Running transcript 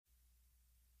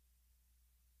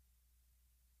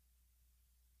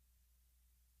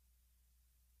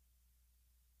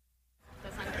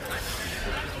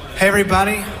Hey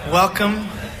everybody, welcome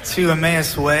to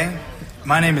Emmaus Way.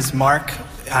 My name is Mark.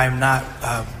 I'm not,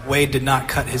 Wade did not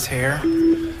cut his hair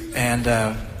and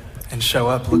show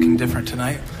up looking different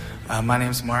tonight. My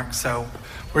name's Mark. So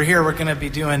we're here, we're gonna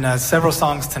be doing several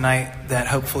songs tonight that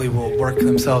hopefully will work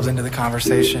themselves into the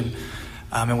conversation.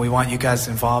 And we want you guys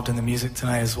involved in the music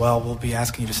tonight as well. We'll be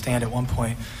asking you to stand at one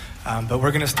point. But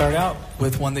we're gonna start out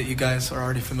with one that you guys are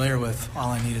already familiar with, All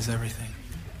I Need Is Everything.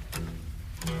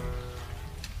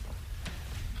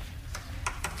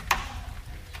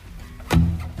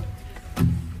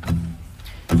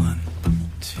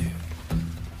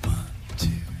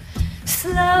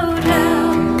 Slow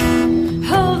down,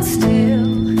 hold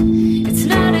still. It's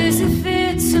not as if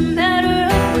it's a matter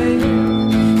of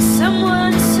will.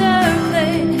 Someone's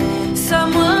circling,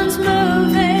 someone's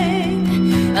moving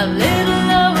a little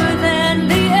lower than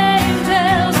the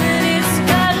angels, and it's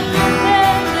got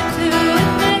nothing to do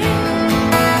with me.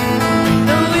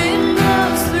 The wind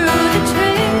blows through the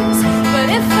trees, but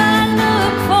if I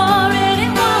look for it,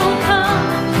 it won't come.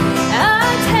 I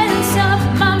tense up,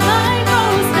 my mind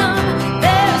goes numb.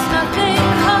 There's nothing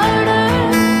harder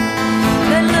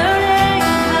than learning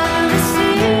how to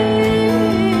see.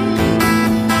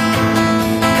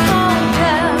 Calm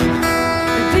down,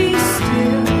 be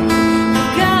still.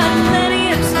 We've got plenty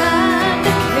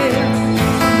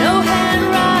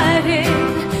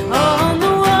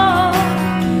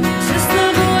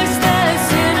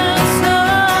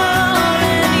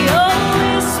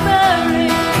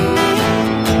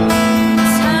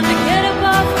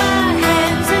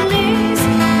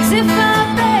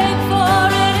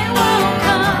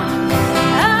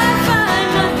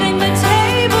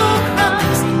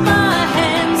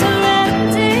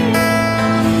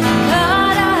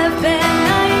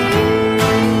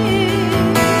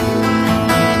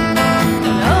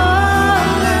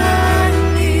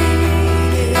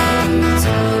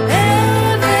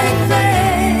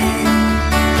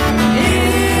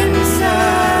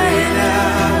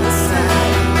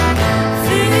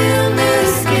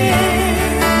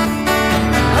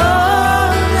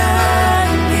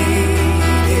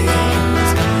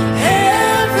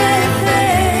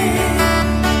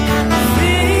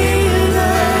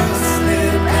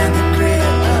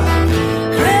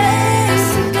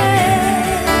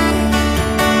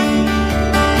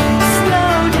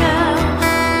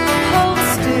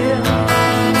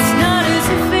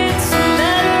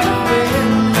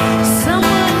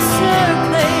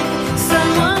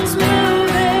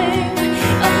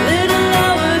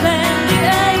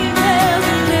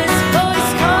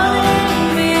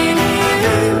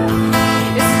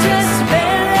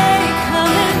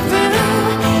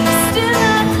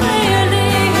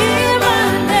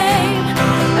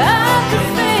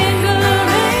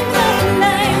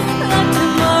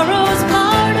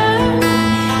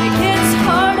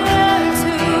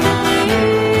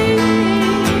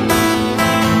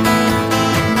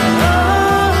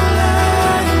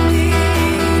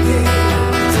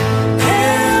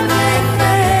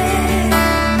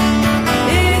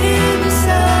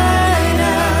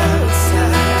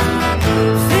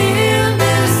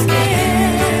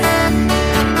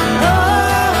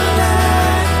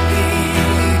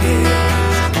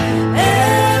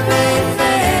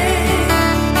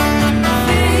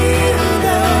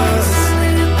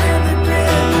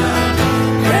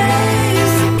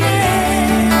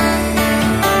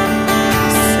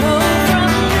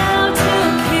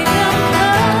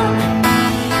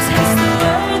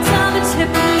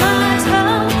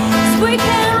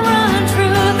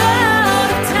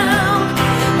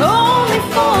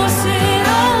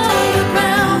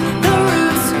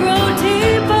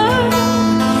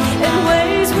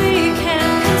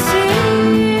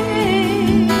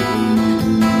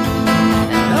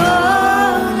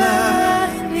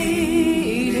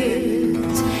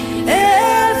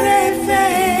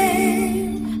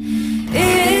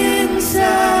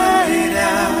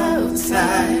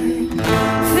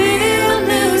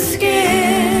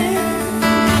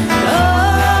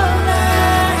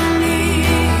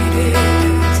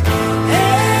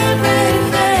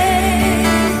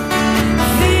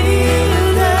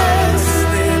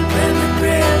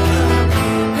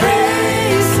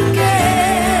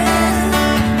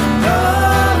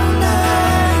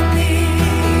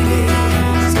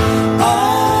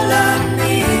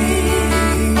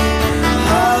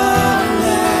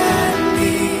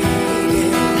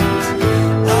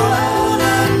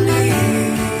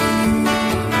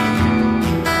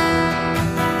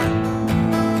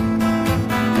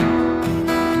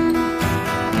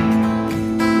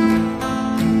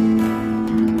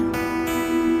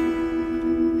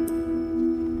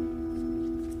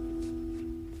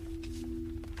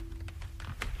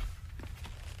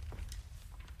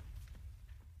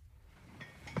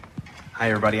Hi,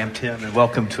 everybody. I'm Tim, and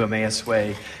welcome to Emmaus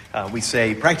Way. We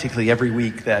say practically every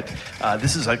week that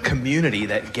this is a community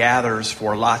that gathers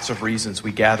for lots of reasons.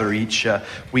 We gather each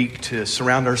week to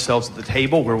surround ourselves at the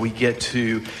table where we get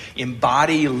to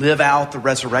embody, live out the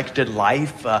resurrected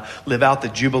life, live out the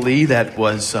Jubilee that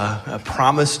was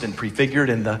promised and prefigured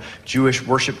in the Jewish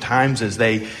worship times as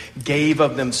they gave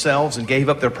of themselves and gave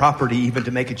up their property even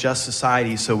to make a just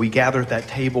society. So we gather at that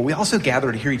table. We also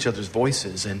gather to hear each other's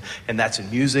voices, and that's in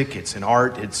music, it's in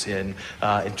art, it's in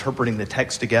interpreting the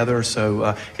text together.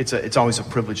 So it's always a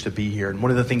privilege to be here. And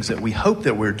one of the things that we hope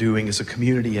that we're doing as a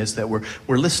community is that we're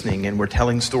listening and we're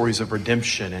telling stories of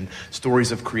redemption and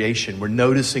stories of creation. We're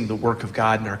noticing the work of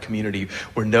God in our community.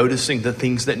 We're noticing the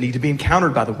things that need to be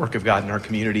encountered by the work of God in our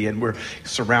community. And we're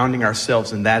surrounding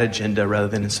ourselves in that agenda rather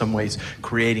than in some ways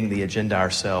creating the agenda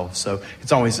ourselves. So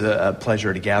it's always a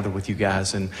pleasure to gather with you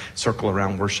guys and circle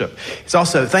around worship. It's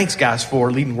also, thanks guys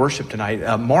for leading worship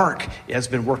tonight. Mark has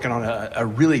been working on a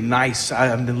really nice,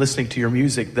 I've been listening to your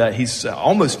music, that he's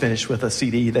almost finished with a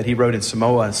CD that he wrote in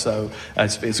Samoa. So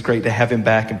it's great to have him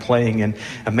back and playing. And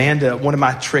Amanda, one of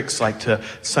my tricks like to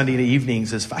Sunday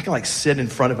evenings is if I can sit in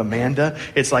front of Amanda,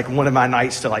 it's like one of my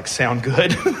nights to sound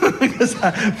good.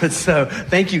 But so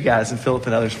thank you guys and Philip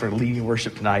and others for leading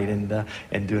worship tonight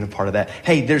and doing a part of that.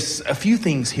 Hey, there's a few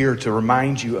things here to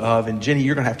remind you of, and Jenny,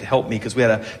 you're going to have to help me because we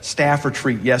had a staff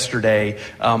retreat yesterday,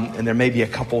 and there may be a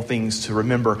couple things to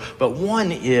remember. But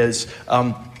one is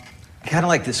kind of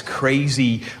like this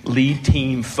crazy lead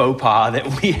team faux pas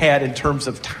that we had in terms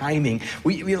of timing.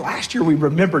 We last year we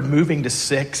remembered moving to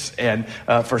 6 and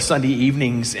for Sunday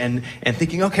evenings and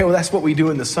thinking, okay, well that's what we do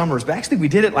in the summers. But actually we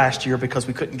did it last year because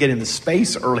we couldn't get into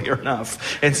space earlier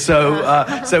enough. And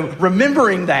so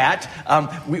remembering that,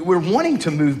 we're wanting to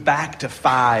move back to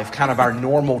 5, kind of our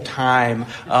normal time.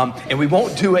 And we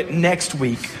won't do it next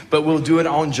week, but we'll do it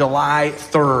on July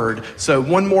 3rd. So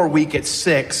one more week at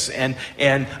 6 and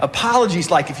apologies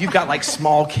if you've got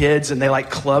small kids and they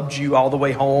clubbed you all the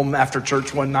way home after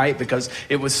church one night because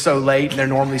it was so late and they're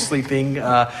normally sleeping.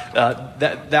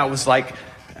 That was I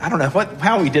don't know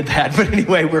how we did that, but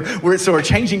anyway, we're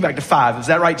changing back to 5. Is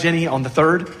that right, Jenny? On the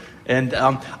 3rd, and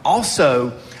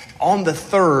also. On the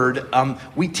 3rd,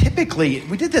 we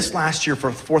did this last year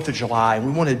for 4th of July, and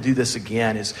we want to do this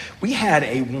again, is we had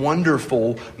a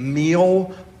wonderful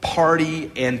meal,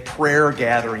 party, and prayer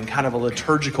gathering, kind of a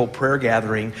liturgical prayer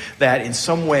gathering that in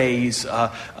some ways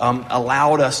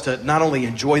allowed us to not only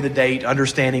enjoy the date,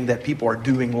 understanding that people are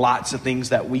doing lots of things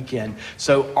that weekend.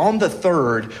 So on the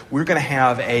 3rd, we're going to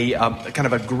have a kind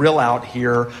of a grill out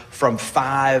here from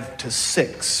 5 to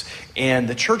 6. And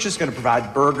the church is going to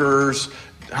provide burgers,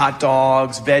 hot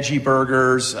dogs, veggie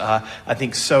burgers, I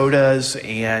think sodas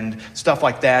and stuff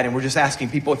like that. And we're just asking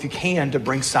people, if you can, to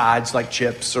bring sides like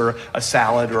chips or a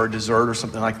salad or a dessert or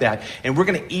something like that. And we're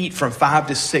going to eat from 5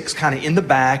 to 6, kind of in the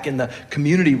back, in the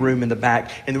community room in the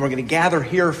back. And then we're going to gather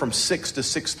here from 6 to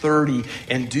 6:30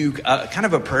 and do kind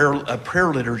of a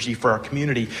prayer liturgy for our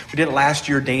community. We did it last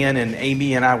year. Dan and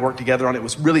Amy and I worked together on it. It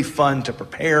was really fun to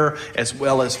prepare as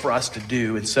well as for us to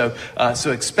do. And so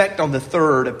expect on the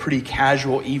 3rd a pretty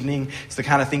casual evening. It's the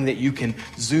kind of thing that you can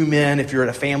zoom in if you're at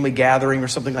a family gathering or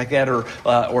something like that, or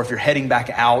if you're heading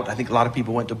back out. I think a lot of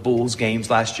people went to Bulls games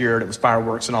last year and it was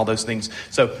fireworks and all those things.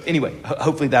 So anyway,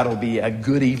 hopefully that'll be a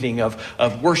good evening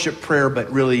of worship, prayer,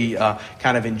 but really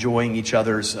kind of enjoying each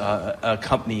other's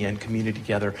company and community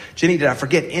together. Jenny, did I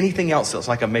forget anything else that's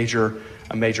like a major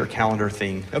calendar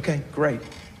thing? Okay, great.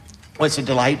 Well, it's a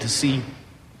delight to see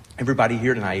everybody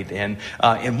here tonight. And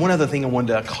one other thing I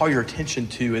wanted to call your attention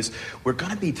to is we're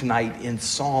going to be tonight in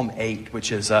Psalm 8,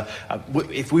 which is,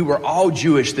 if we were all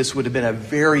Jewish, this would have been a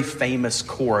very famous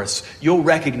chorus. You'll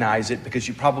recognize it because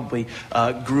you probably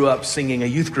grew up singing a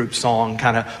youth group song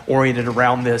kind of oriented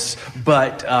around this.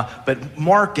 But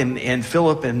Mark and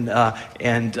Philip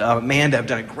and Amanda have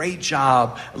done a great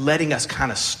job letting us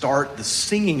kind of start the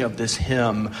singing of this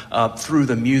hymn through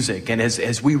the music. And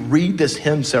as we read this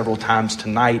hymn several times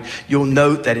tonight, you'll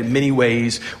note that in many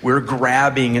ways we're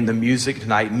grabbing in the music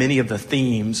tonight many of the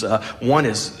themes. One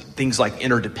is things like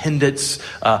interdependence,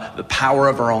 the power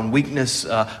of our own weakness,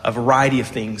 a variety of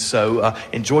things. So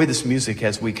enjoy this music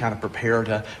as we kind of prepare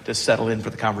to settle in for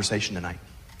the conversation tonight.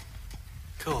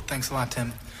 Cool. Thanks a lot,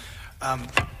 Tim.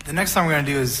 The next song we're going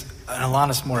to do is an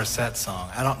Alanis Morissette song.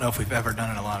 I don't know if we've ever done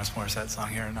an Alanis Morissette song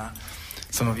here or not.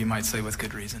 Some of you might say with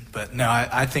good reason. But no,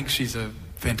 I think she's a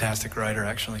fantastic writer,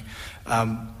 actually.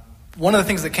 One of the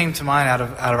things that came to mind out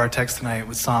of our text tonight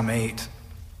was Psalm 8.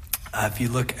 If you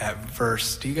look at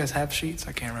verse, do you guys have sheets?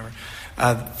 I can't remember.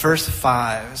 Verse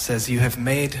 5 says, "You have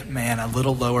made man a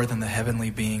little lower than the heavenly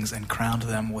beings and crowned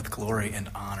them with glory and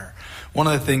honor." One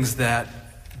of the things that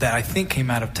I think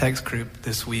came out of text group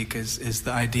this week is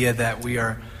the idea that we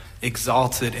are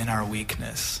exalted in our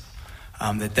weakness.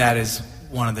 That is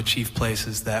one of the chief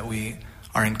places that we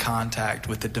are in contact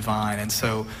with the divine. And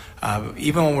so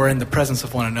even when we're in the presence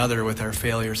of one another with our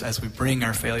failures, as we bring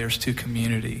our failures to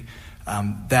community,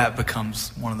 that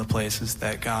becomes one of the places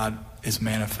that God is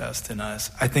manifest in us.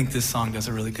 I think this song does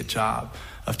a really good job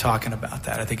of talking about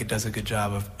that. I think it does a good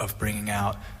job of bringing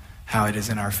out how it is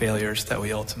in our failures that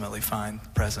we ultimately find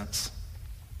presence.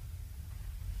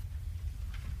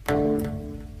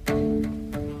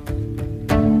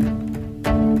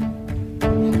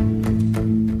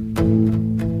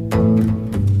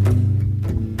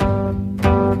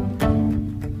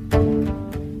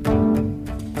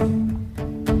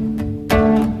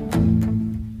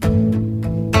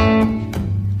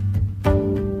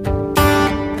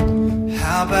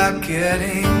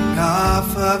 Getting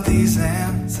off of these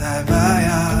antibiotics.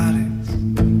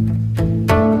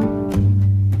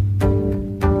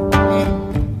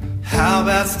 How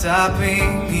about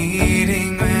stopping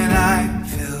eating when I'm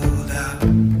filled up?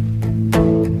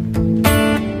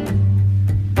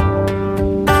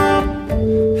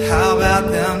 How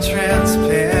about them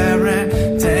transparent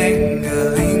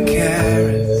dangling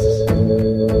carrots?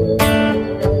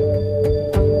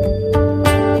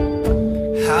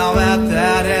 How about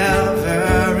that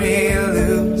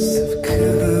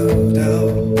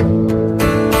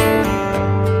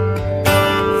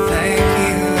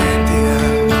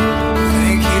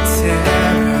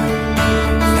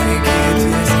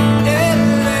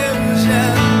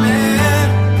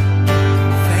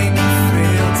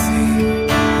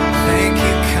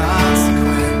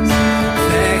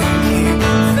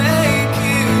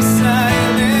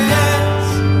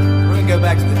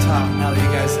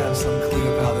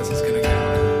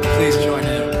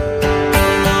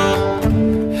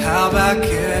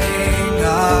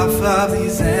of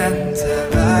these antibiotics?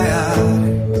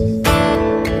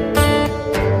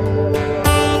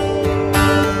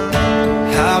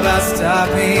 How about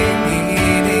stopping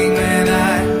eating when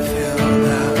I'm filled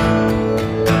up?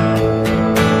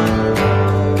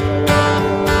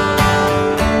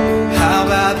 How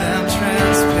about them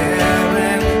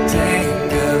transparent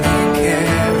dangling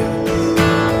carrots?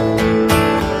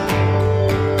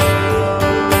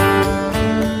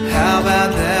 How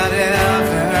about that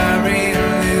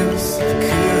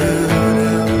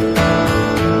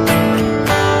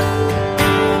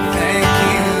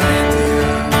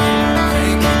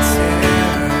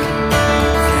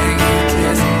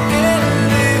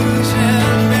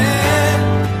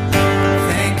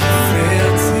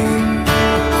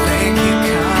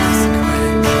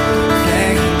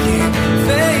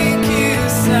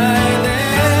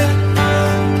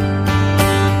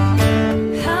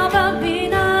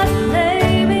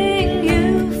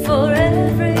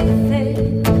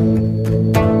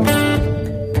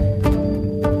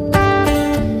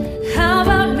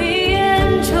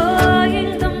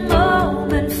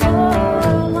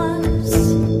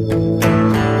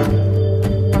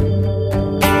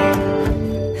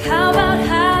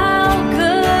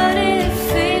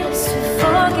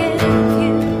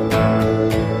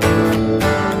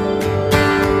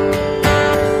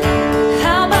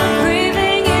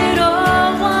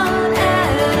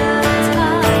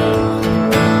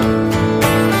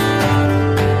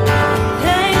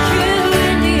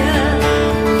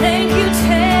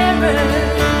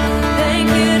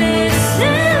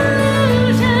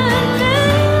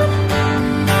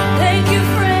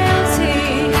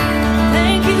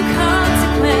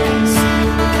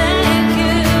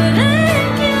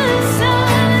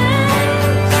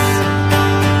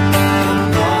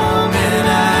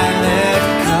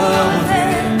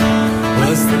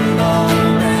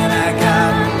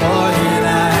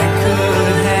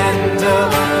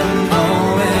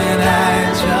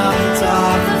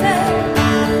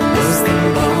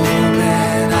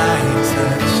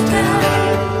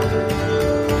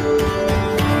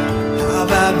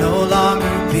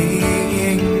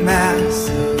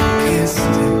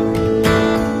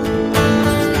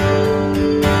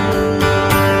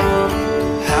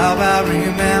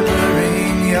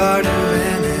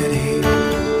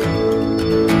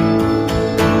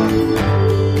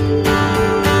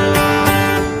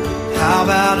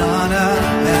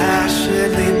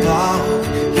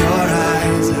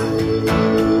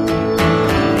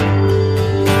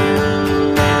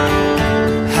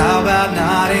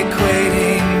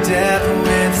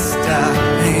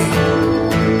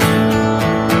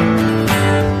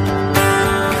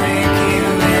Thank you,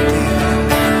 India.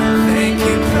 Thank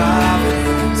you, Providence.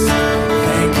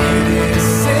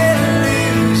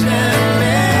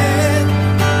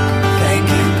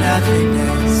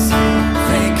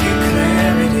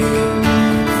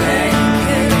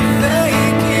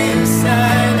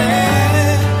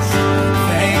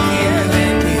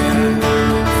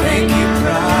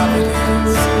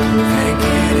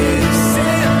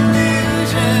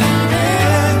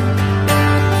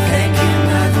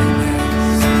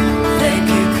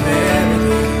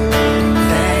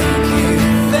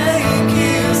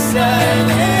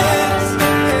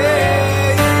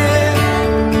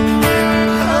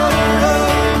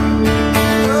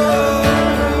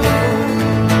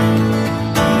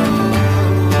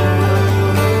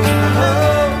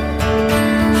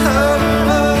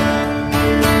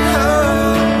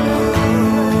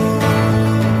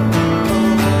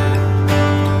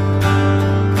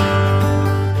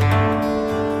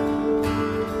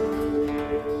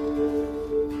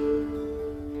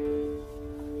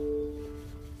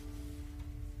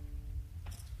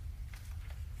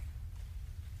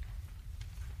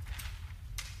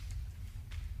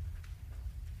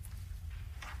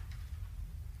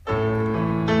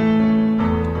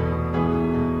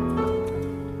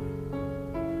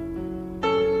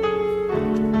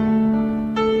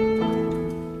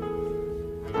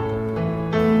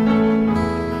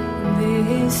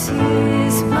 This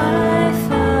is my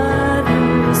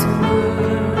Father's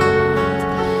world,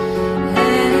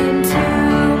 and to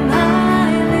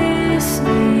my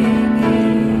listening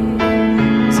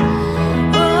ears,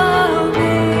 all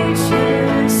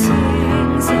nature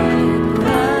sings and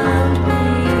round me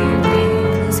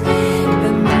rings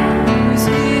the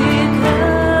music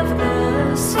of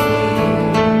the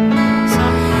spheres.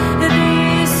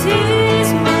 This is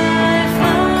my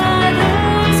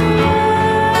Father's world.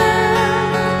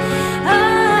 I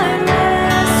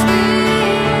rest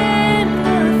in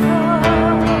the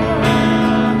thought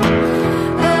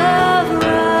of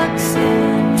rocks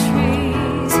and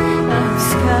trees, of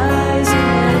skies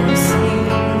and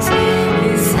seas.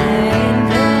 His hand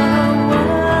the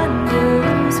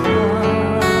wonders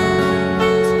wrought.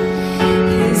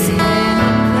 His hand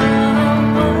the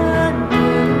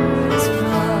wonders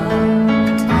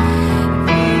wrought.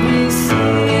 This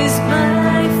is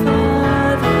my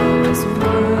Father's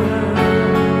world.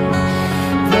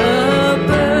 The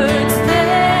birds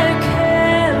their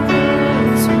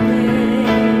carols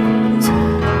raise,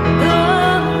 the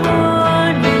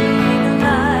morning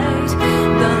light,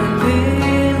 the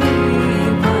lily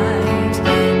white,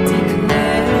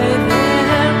 declare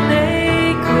their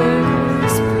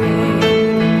Maker's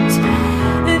praise.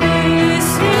 This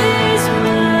is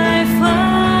my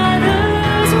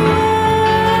Father's world.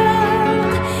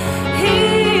 He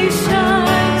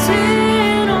shines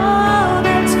in all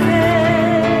that's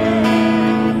fair.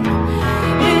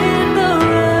 In the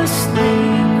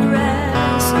rustling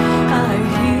grass, I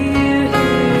hear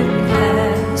him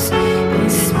pass. He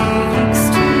speaks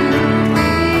to me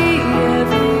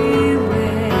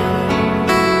everywhere.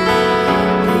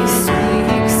 He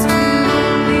speaks to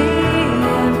me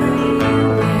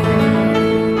everywhere.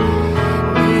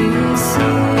 This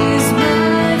is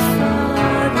my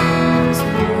Father's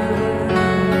world.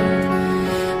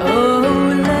 Oh,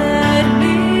 let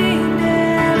me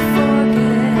never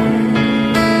forget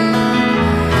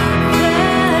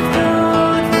that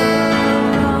though the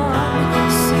wrong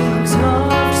seems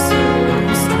oft so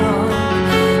strong,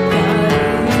 God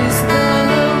is the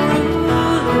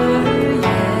ruler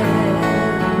yet.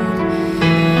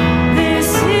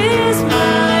 This is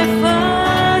my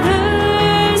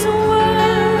Father's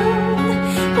world.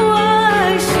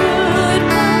 Why should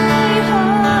my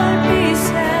heart be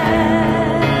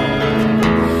sad?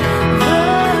 The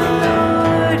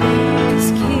Lord is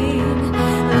King.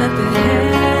 Let the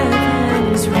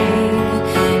heavens ring.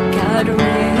 God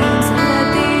reigns. Let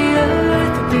the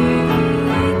earth be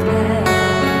glad.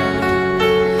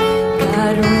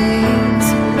 God reigns.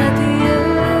 Let the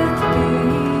earth be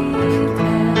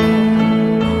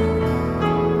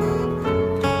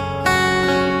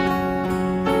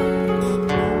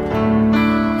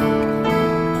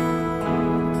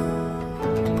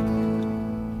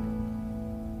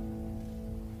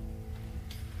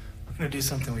We're going to do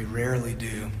something we rarely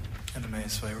do in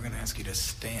Emmaus Way. We're going to ask you to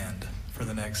stand for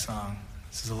the next song.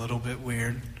 This is a little bit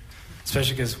weird,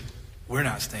 especially because we're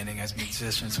not standing as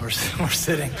musicians. We're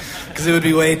sitting, because it would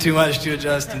be way too much to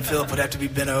adjust, and Philip would have to be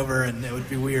bent over, and it would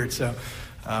be weird. So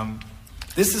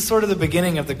this is sort of the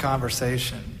beginning of the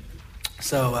conversation.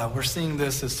 So we're seeing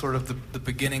this as sort of the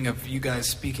beginning of you guys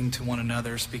speaking to one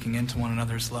another, speaking into one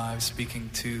another's lives, speaking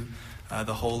to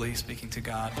the holy, speaking to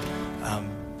God,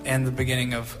 and the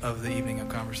beginning of the evening of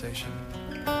conversation.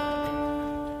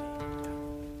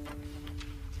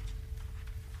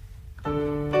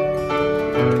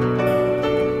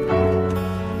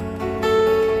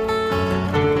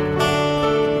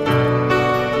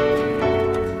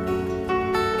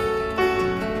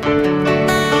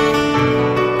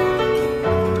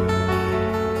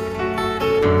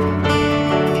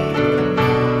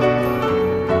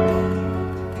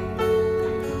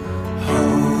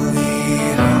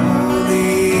 Holy,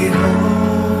 holy,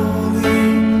 holy.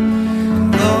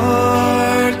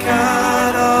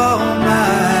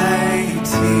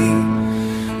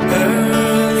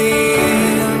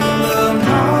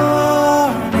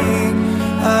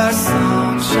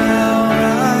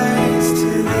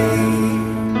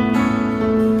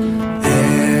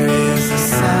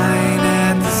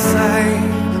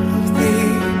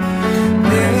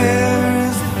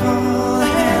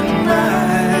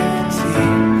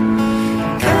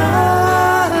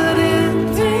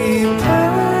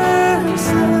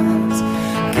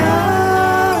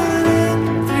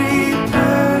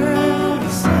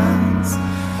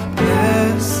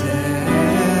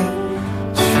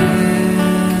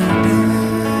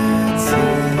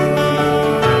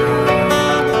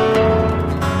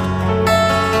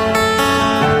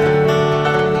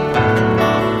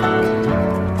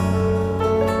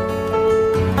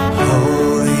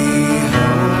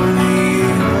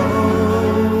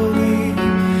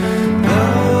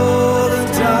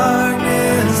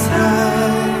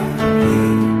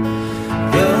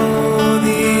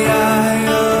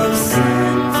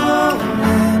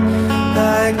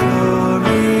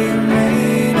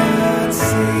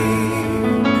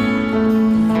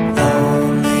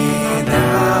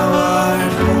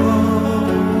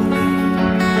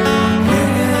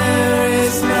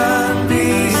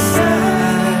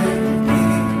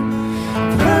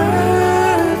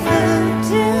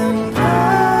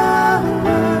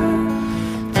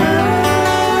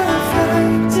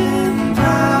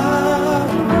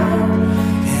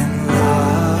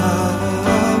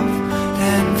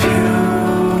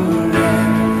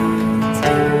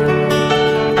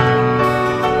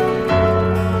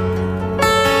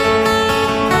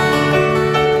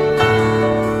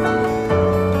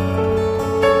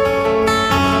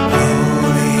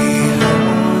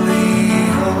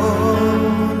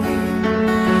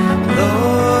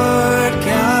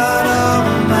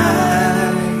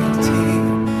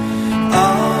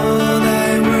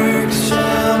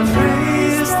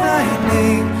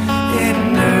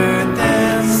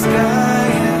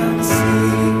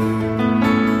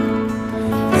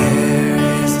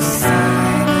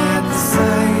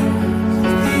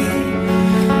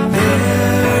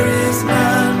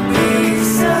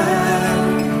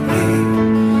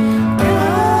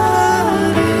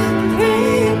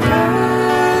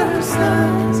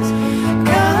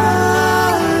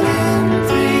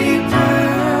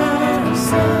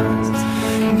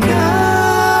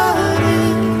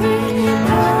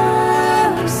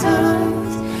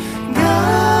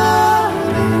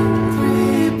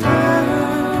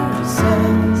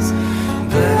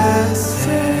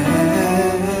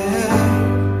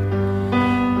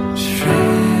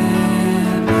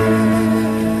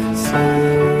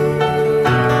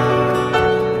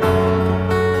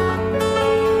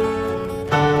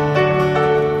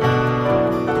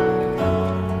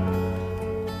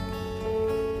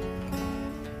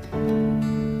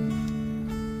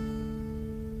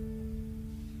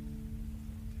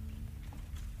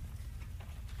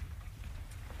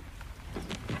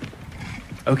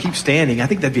 Oh, keep standing. I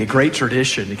think that'd be a great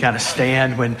tradition to kind of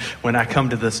stand when I come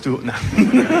to the stool. No.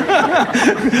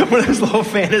 One of those little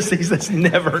fantasies that's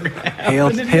never going to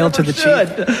happen. Hail to the chief.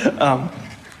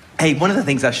 Hey, one of the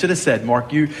things I should have said,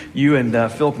 Mark, you and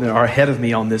Philip are ahead of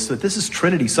me on this, but this is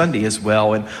Trinity Sunday as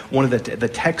well, and one of the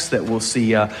texts that we'll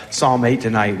see, Psalm 8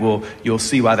 tonight, you'll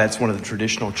see why that's one of the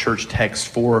traditional church texts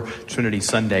for Trinity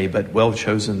Sunday, but well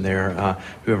chosen there,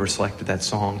 whoever selected that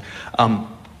song.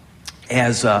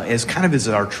 As kind of as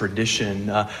our tradition,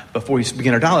 before we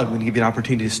begin our dialogue, we're going to give you an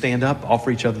opportunity to stand up,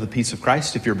 offer each other the peace of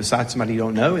Christ. If you're beside somebody you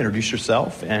don't know, introduce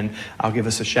yourself, and I'll give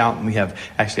us a shout. And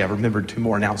I've remembered 2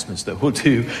 more announcements that we'll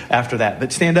do after that.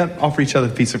 But stand up, offer each other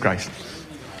the peace of Christ.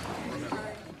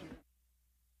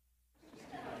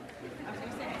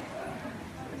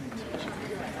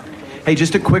 Hey,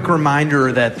 just a quick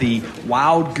reminder that the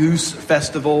Wild Goose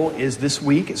Festival is this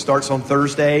week. It starts on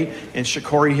Thursday in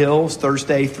Shikori Hills,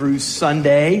 Thursday through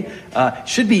Sunday.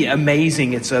 Should be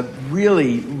amazing. It's a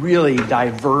really, really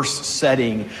diverse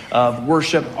setting of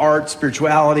worship, art,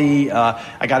 spirituality.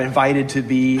 I got invited to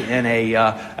be in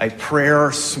a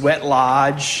prayer sweat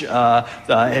lodge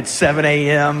at 7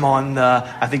 a.m. on,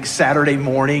 I think, Saturday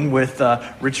morning with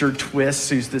Richard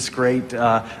Twiss, who's this great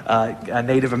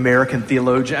Native American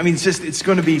theologian. I mean, it's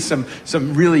going to be some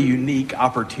really unique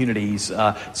opportunities.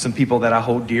 Some people that I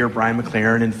hold dear, Brian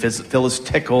McLaren and Phyllis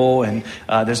Tickle, and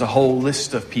there's a whole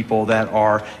list of people that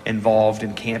are involved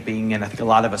in camping, and I think a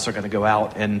lot of us are going to go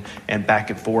out and back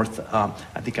and forth.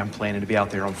 I think I'm planning to be out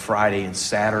there on Friday and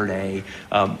Saturday.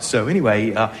 So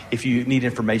anyway, if you need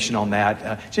information on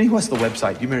that, Jenny, what's the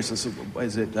website? Do you remember?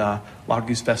 Is it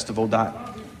wildgoosefestival?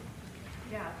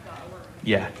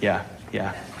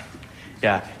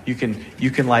 Yeah, you can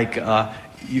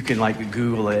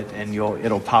Google it and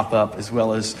it'll pop up, as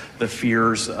well as the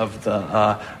fears of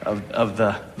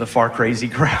the far crazy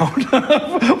crowd.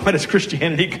 What does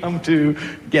Christianity come to?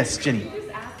 Yes, Jenny. Can you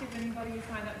just ask if anybody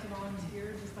signed up to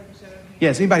volunteer, just like a show of hands? Yeah,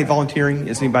 is anybody volunteering?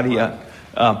 Is anybody? I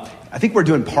think we're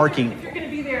doing parking. If you're going to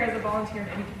be there as a volunteer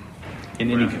in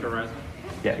any capacity.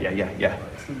 Yeah.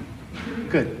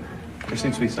 Good. There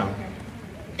seems to be some.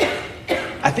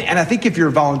 I think if you're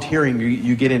volunteering,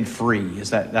 you get in free.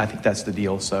 I think that's the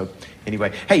deal. So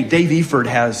anyway, hey, Dave Eford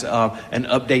has an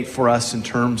update for us in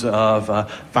terms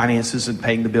of finances and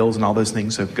paying the bills and all those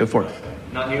things. So go for it.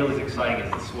 Not nearly as exciting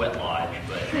as the sweat lodge,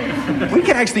 but we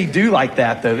can actually do like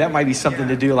that, though. That might be something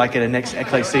to do like at a next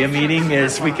Ecclesia meeting. I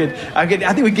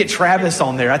think we could get Travis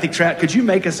on there. I think could you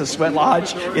make us a sweat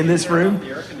lodge in this room?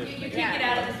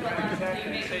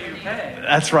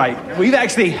 That's right. We've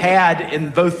actually had in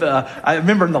both, I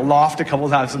remember in the loft a couple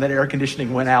of times when that air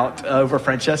conditioning went out over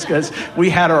Francesca's, we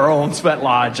had our own sweat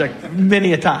lodge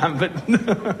many a time. But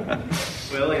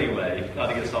well, anyway, not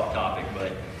to get us off topic,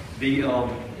 but the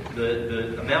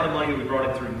amount of money that we brought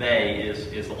in through May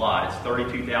is a lot. It's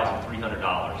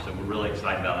 $32,300. So we're really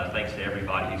excited about that. Thanks to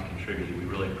everybody who's contributed. We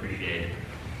really appreciate it.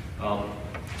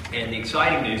 And the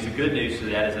exciting news, the good news to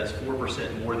that is that's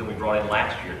 4% more than we brought in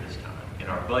last year at this time. And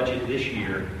our budget this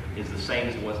year is the same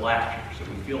as it was last year. So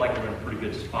we feel like we're in a pretty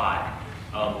good spot.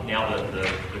 Now, the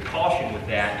caution with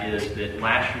that is that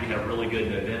last year we had a really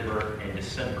good November and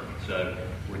December. So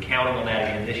we're counting on that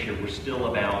again this year. We're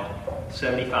still about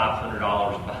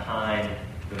 $7,500 behind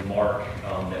the mark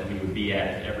that we would be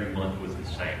at if every month was the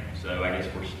same. So I guess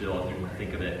we're still, if you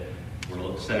think of it, we're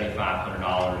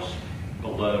 $7,500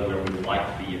 below where we would like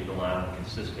to be if the line were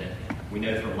consistent. We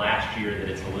know from last year that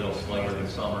it's a little slower in the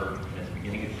summer at the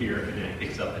beginning of the year, and then it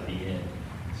picks up at the end.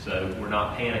 So we're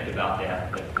not panicked about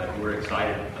that, but we're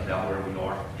excited about where we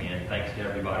are, and thanks to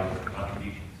everybody for their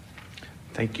contributions.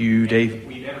 Thank you, Dave.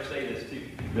 We never say this too.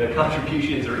 The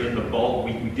contributions are in the bowl.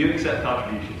 We do accept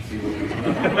contributions.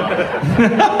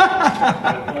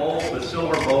 The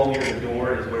silver bowl near the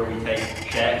door is where we take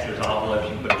checks. There's envelopes.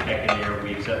 You can put a check in there.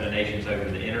 We accept donations over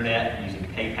the internet using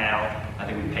PayPal. I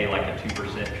think we pay like a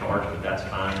 2% charge, but that's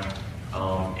fine.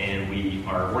 And we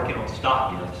are working on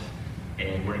stock gifts.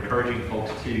 And we're encouraging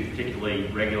folks to, particularly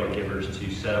regular givers,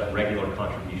 to set up regular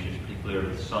contributions, particularly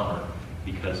over the summer,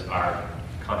 because our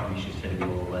contributions tend to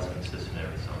be a little less consistent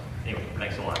over the summer. Anyway,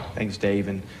 thanks a lot. Thanks, Dave,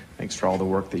 and thanks for all the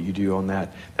work that you do on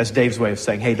that. That's Dave's way of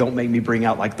saying, hey, don't make me bring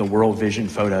out like the World Vision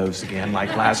photos again,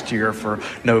 like last year for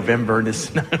November. No.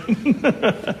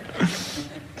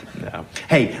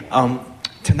 Hey,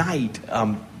 tonight,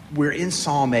 we're in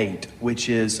Psalm 8, which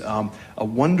is a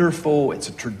wonderful, it's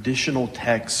a traditional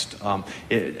text. Why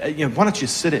don't you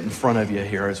sit it in front of you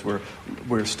here as we're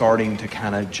starting to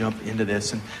kind of jump into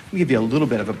this. And let me give you a little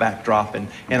bit of a backdrop and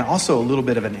also a little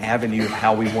bit of an avenue of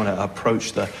how we want to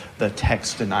approach the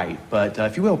text tonight. But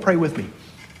if you will, pray with me.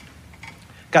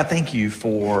 God, thank you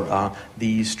for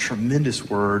these tremendous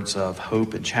words of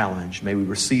hope and challenge. May we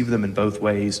receive them in both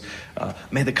ways.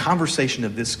 May the conversation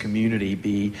of this community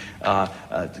be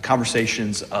the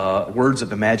conversations, words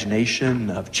of imagination,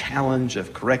 of challenge,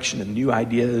 of correction, of new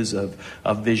ideas, of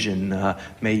vision.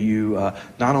 May you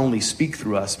not only speak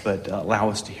through us, but allow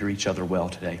us to hear each other well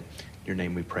today. In your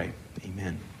name we pray.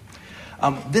 Amen.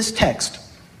 This text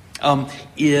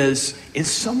is, in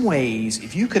some ways,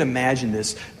 if you could imagine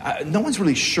this, no one's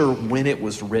really sure when it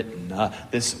was written.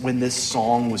 When this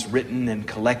song was written and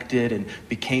collected and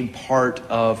became part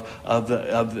of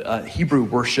Hebrew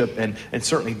worship, and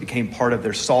certainly became part of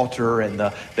their Psalter and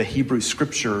the Hebrew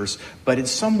scriptures. But in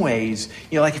some ways,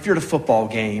 like if you're at a football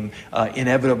game,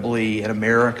 inevitably in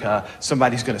America,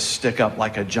 somebody's going to stick up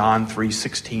like a John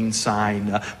 3:16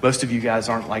 sign. Most of you guys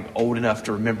aren't like old enough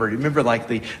to remember. Remember like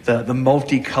the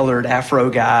multicolored Afro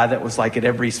guy that was like at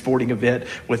every sporting event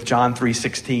with John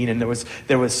 3:16, and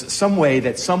there was some way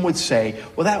that some would say,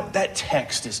 well, that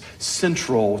text is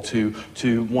central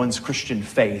to one's Christian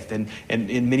faith, and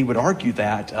many would argue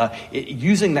that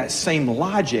using that same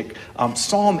logic,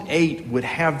 Psalm 8 would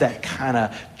have that kind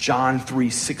of John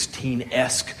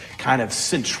 3:16-esque kind of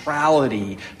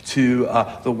centrality to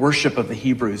the worship of the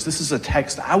Hebrews. This is a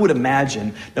text I would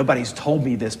imagine, nobody's told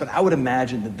me this, but I would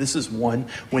imagine that this is one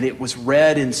when it was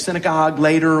read in synagogue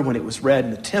later, when it was read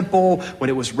in the temple, when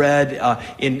it was read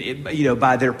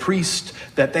by their priest,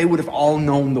 that they would have all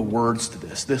known the words to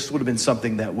this. This would have been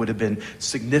something that would have been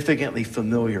significantly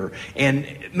familiar. And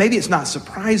maybe it's not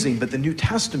surprising, but the New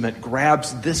Testament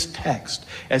grabs this text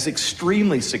as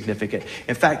extremely significant.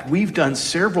 In fact, we've done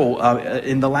several,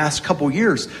 in the last couple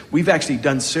years, we've actually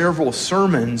done several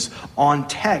sermons on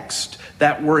text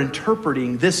that were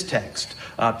interpreting this text.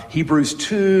 Hebrews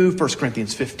 2, 1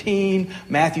 Corinthians 15,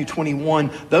 Matthew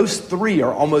 21. Those three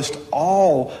are almost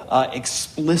all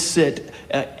explicit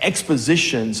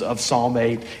expositions of Psalm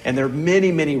 8, and there are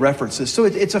many, many references. So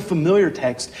it's a familiar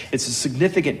text, it's a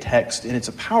significant text, and it's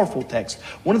a powerful text.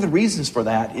 One of the reasons for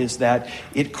that is that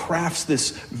it crafts this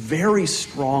very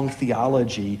strong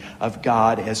theology of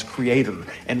God as creator.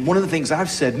 And one of the things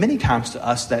I've said many times to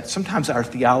us, that sometimes our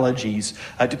theologies,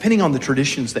 depending on the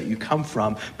traditions that you come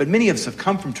from, but many of us have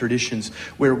come from traditions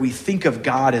where we think of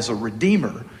God as a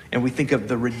redeemer, and we think of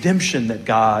the redemption that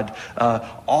God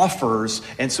offers,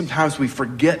 and sometimes we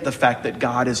forget the fact that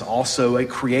God is also a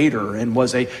creator, and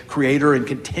was a creator and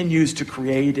continues to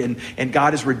create, and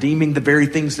God is redeeming the very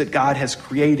things that God has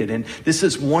created. And this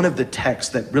is one of the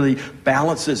texts that really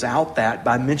balances out that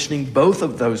by mentioning both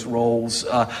of those roles,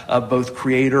 of both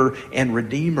creator and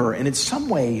redeemer. And in some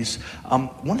ways,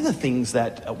 one of the things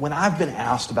that when I've been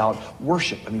asked about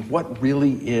worship, what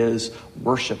really is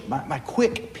worship? My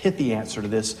quick, pithy answer to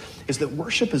this is that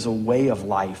worship is a way of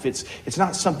life. It's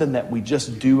not something that we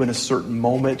just do in a certain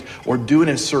moment or do in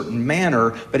a certain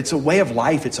manner, but it's a way of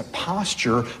life. It's a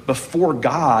posture before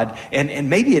God. And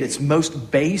maybe at its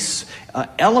most base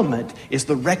element is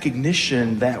the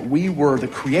recognition that we were the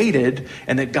created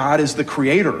and that God is the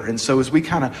creator. And so as we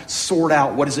kind of sort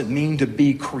out what does it mean to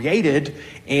be created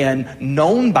and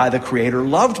known by the creator,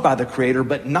 loved by the creator,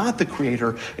 but not the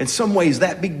creator, in some ways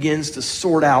that begins to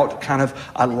sort out kind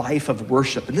of a life of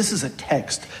worship. And this is a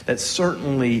text that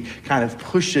certainly kind of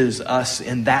pushes us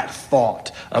in that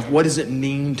thought of what does it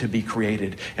mean to be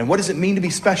created and what does it mean to be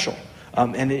special.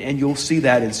 And you'll see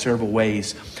that in several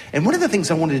ways. And one of the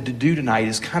things I wanted to do tonight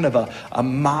is kind of a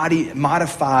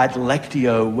modified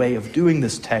lectio way of doing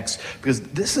this text, because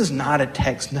this is not a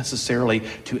text necessarily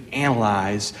to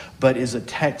analyze, but is a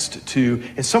text to,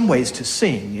 in some ways, to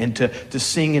sing, and to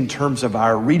sing in terms of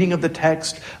our reading of the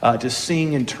text, to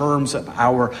sing in terms of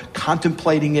our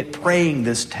contemplating it, praying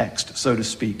this text, so to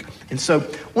speak. And so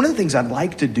one of the things I'd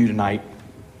like to do tonight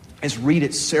is read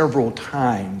it several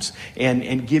times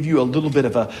and give you a little bit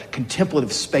of a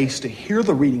contemplative space to hear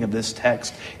the reading of this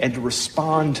text and to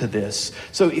respond to this.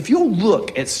 So if you'll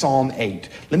look at Psalm 8,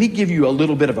 let me give you a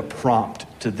little bit of a prompt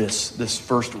to this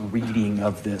first reading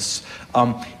of this.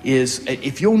 Is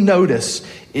if you'll notice,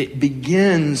 it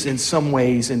begins in some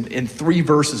ways in three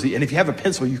verses. And if you have a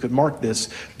pencil, you could mark this.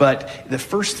 But the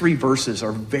first three verses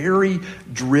are very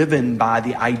driven by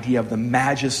the idea of the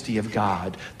majesty of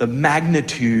God. The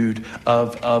magnitude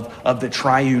of the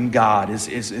triune God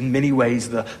is in many ways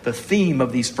the theme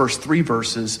of these first three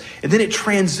verses. And then it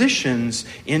transitions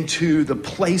into the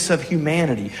place of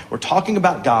humanity. We're talking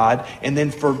about God. And then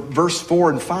for verse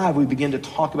 4 and 5, we begin to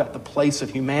talk about the place of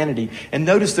humanity. And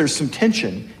notice there's some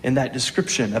tension in that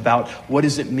description about what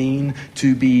does it mean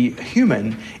to be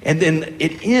human. And then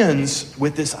it ends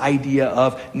with this idea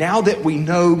of, now that we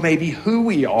know maybe who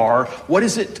we are,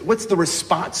 what's the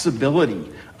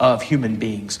responsibility of human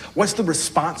beings? What's the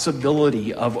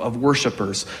responsibility of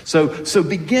worshipers? So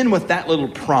begin with that little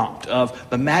prompt of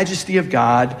the majesty of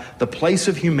God, the place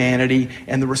of humanity,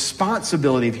 and the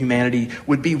responsibility of humanity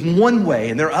would be one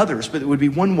way, and there are others, but it would be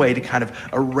one way to kind of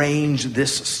arrange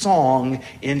this song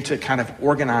into kind of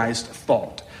organized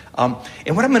thought.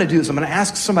 And what I'm going to do is I'm going to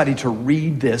ask somebody to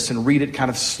read this and read it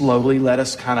kind of slowly. Let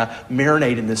us kind of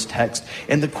marinate in this text.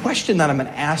 And the question that I'm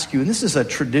going to ask you, and this is a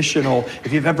traditional,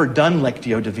 if you've ever done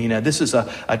Lectio Divina, this is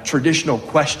a traditional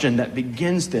question that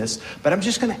begins this. But I'm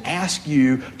just going to ask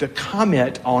you to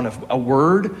comment on a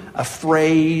word, a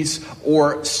phrase,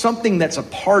 or something that's a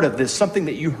part of this, something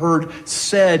that you heard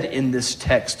said in this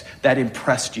text that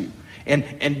impressed you.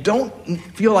 And don't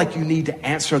feel like you need to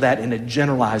answer that in a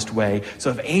generalized way.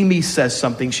 So if Amy says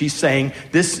something, she's saying,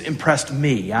 this impressed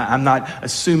me. I'm not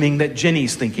assuming that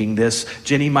Jenny's thinking this.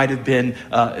 Jenny might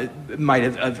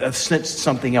have sensed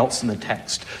something else in the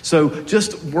text. So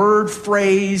just word,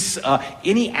 phrase,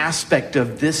 any aspect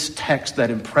of this text that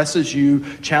impresses you,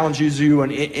 challenges you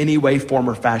in any way, form,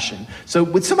 or fashion. So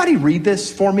would somebody read this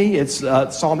for me? It's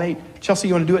Psalm 8. Chelsea,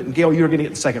 you want to do it? And Gail, you're going to get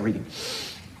the second reading.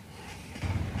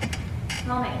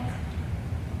 Psalm 8.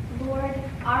 Lord,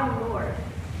 our Lord,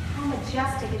 how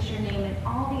majestic is your name in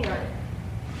all the earth.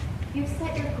 You've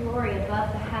set your glory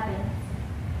above the heavens.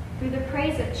 Through the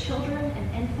praise of children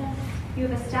and infants, you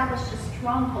have established a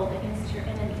stronghold against your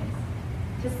enemies,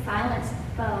 to silence the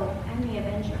foe and the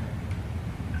avenger.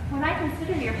 When I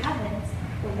consider your heavens,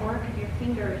 the work of your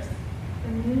fingers, the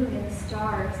moon and the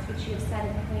stars which you have set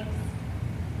in place,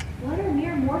 what are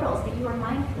mere mortals that you are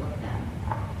mindful of them?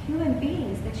 Human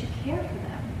beings that you care for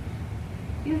them.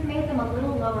 You've made them a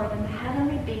little lower than the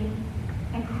heavenly beings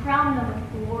and crowned them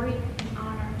with glory and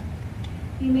honor.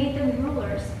 You made them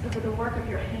rulers over the work of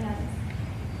your hands.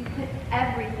 You put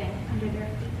everything under their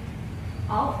feet,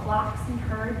 all flocks and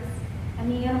herds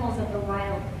and the animals of the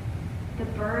wild, the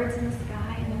birds in the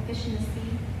sky and the fish in the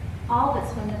sea, all that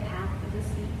swim the path of the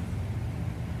seas.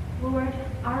 Lord,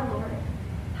 our Lord,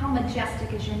 how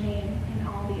majestic is your name in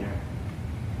all the earth.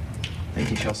 Thank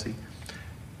you, Chelsea.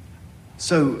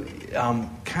 So,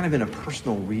 kind of in a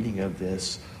personal reading of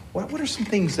this, what are some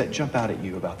things that jump out at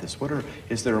you about this?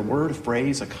 Is there a word, a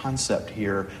phrase, a concept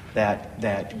here that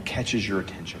catches your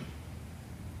attention?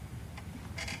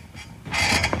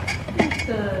 I think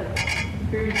the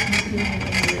very beginning in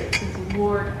here it says,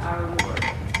 Lord, our Lord.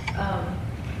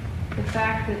 The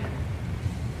fact that,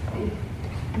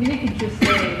 it could just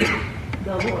say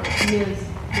the Lord. He is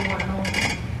the one and only.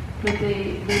 But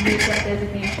they make that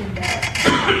designation that,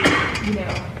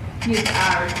 he is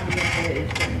ours and we are his.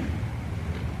 And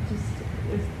just,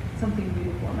 there's something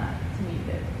beautiful in that to me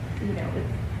that,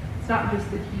 it's not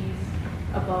just that he's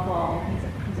above all, he's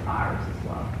ours as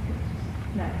well.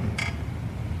 It's nice.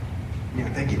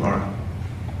 Yeah, thank you, Laura.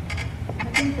 I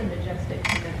think the majestic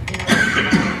kind of,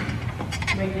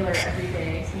 regular,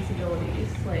 everyday sensibilities,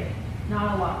 like,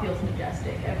 not a lot feels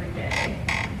majestic every day.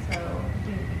 And so,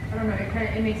 I don't know,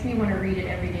 it makes me want to read it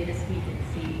every day this week and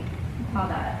see how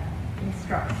that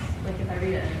instructs, like if I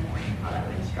read it in the morning, how that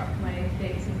would instruct my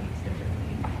days and weeks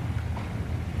differently.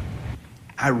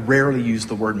 I rarely use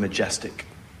the word majestic,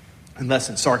 unless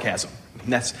in sarcasm.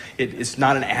 And it's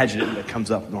not an adjective that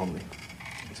comes up normally.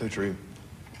 So true.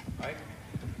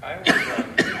 I was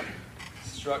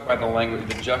struck by the language,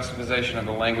 the juxtaposition of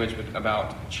the language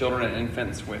about children and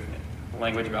infants with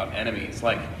language about enemies.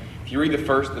 Like, if you read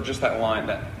just that line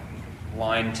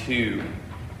 2,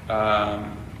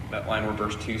 that line where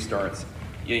verse 2 starts,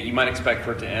 you might expect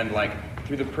for it to end like,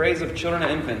 through the praise of children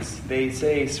and infants, they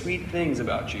say sweet things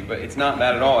about you, but it's not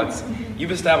that at all. It's,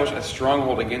 you've established a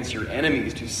stronghold against your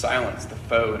enemies to silence the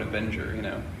foe and avenger, and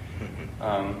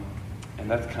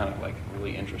that's kind of like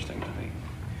really interesting to me.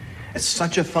 It's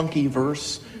such a funky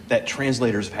verse that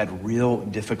translators have had real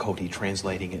difficulty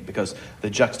translating it because the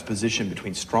juxtaposition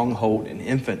between stronghold and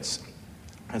infants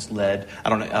has led, I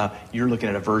don't know, you're looking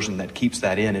at a version that keeps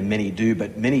that in, and many do,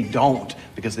 but many don't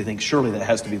because they think surely that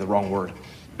has to be the wrong word.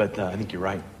 But I think you're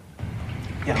right.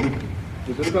 Yeah, Luke.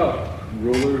 Was it about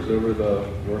rulers over the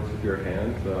works of your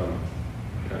hands? It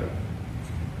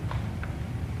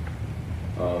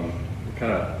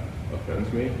kind of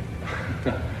offends me.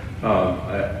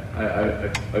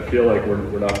 I feel like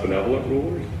we're not benevolent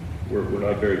rulers. We're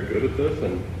not very good at this,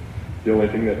 and the only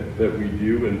thing that we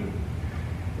do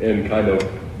in kind of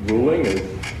ruling is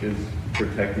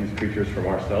protect these creatures from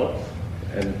ourselves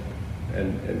and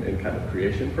kind of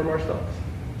creation from ourselves.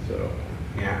 So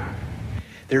yeah,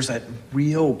 there's a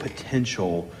real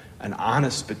potential, an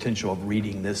honest potential of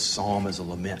reading this psalm as a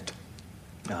lament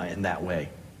in that way.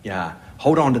 Yeah,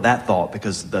 hold on to that thought,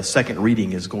 because the second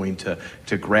reading is going to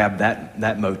grab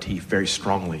that motif very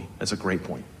strongly. That's a great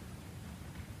point.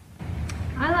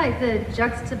 I like the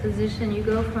juxtaposition. You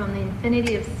go from the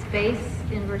infinity of space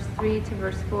in verse 3 to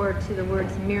verse 4 to the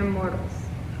words mere mortals.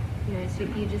 So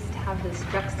you just have this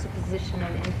juxtaposition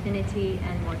of infinity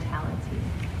and mortality.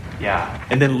 Yeah.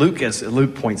 And then as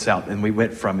Luke points out, and we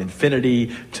went from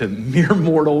infinity to mere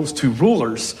mortals to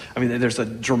rulers. I mean, there's a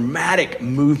dramatic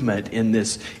movement in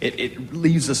this. It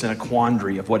leaves us in a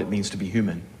quandary of what it means to be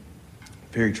human.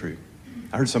 Very true.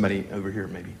 I heard somebody over here,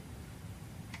 maybe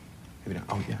not.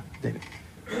 Oh, yeah, David.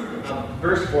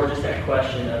 Verse 4, just that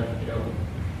question of,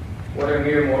 what are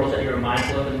mere mortals that you're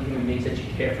mindful of, and human beings that you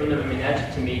care for them? I mean,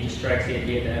 that to me just strikes the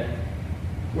idea that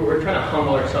we're trying to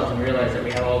humble ourselves and realize that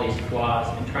we have all these flaws,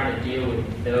 and trying to deal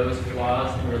with those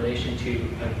flaws in relation to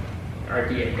our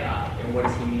idea of God and what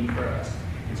does He mean for us.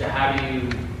 And so how do you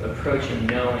approach Him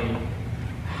knowing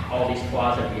all these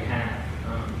flaws that we have?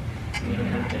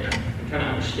 Kind of thing. We're trying to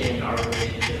understand our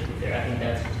relationship with there. I think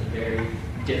that's just a very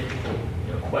difficult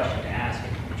question to ask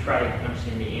and try to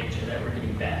understand the answer that we're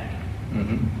getting back.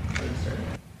 Mm-hmm.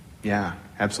 Yeah,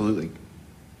 absolutely.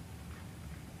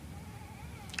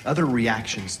 Other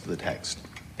reactions to the text,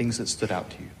 things that stood out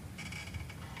to you.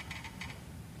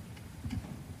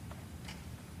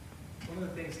 One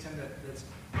of the things, Tim, that's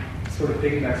sort of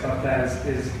piggybacks off that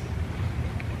is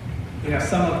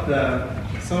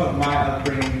some of my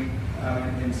upbringing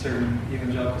in certain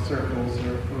evangelical circles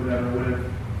or whatever would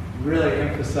have really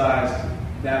emphasized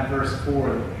that verse 4.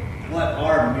 What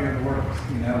are mere mortals?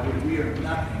 We are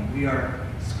nothing. We are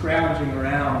scrounging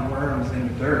around worms in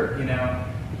the dirt.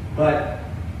 But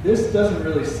this doesn't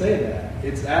really say that.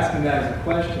 It's asking that as a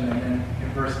question, and then in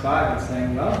verse 5 it's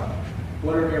saying, well,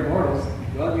 what are mere mortals?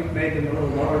 Well, you've made them a little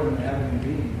lower than the heavenly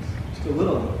beings. Just a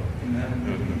little lower than the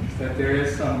heavenly beings. That there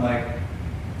is some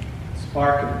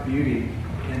spark of beauty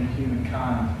in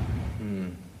humankind.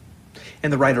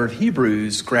 And the writer of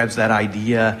Hebrews grabs that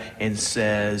idea and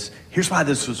says, here's why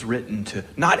this was written to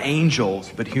not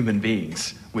angels, but human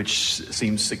beings, which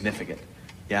seems significant.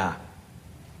 Yeah.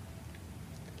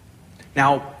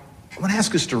 Now, I want to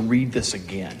ask us to read this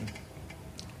again.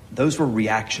 Those were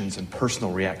reactions and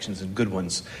personal reactions and good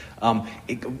ones.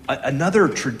 Another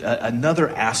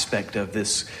aspect of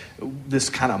this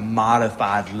kind of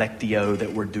modified lectio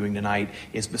that we're doing tonight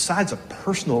is, besides a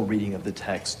personal reading of the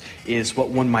text, is what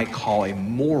one might call a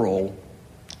moral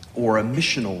or a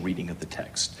missional reading of the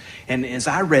text. And as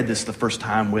I read this the first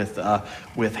time with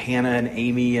Hannah and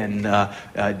Amy and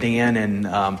Dan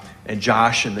and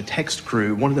Josh and the text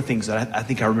crew, one of the things that I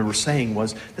think I remember saying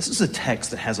was, this is a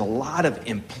text that has a lot of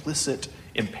implicit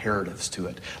imperatives to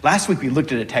it. Last week we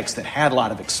looked at a text that had a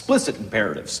lot of explicit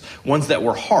imperatives, ones that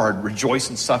were hard, rejoice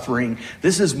in suffering.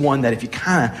 This is one that if you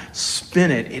kind of spin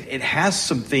it has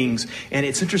some things. And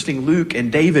it's interesting, Luke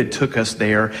and David took us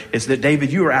there, is that,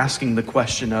 David, you were asking the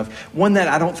question of, one that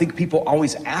I don't think people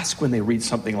always ask when they read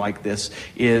something like this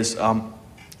is,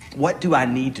 what do I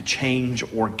need to change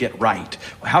or get right?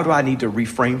 How do I need to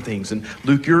reframe things? And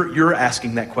Luke, you're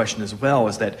asking that question as well,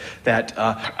 is that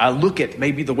I look at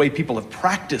maybe the way people have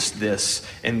practiced this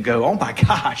and go, oh my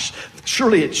gosh,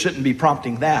 surely it shouldn't be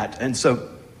prompting that. And so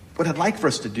what I'd like for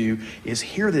us to do is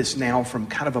hear this now from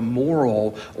kind of a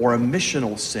moral or a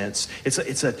missional sense.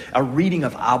 It's a reading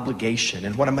of obligation.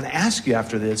 And what I'm going to ask you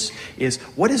after this is,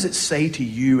 what does it say to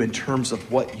you in terms of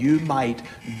what you might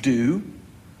do,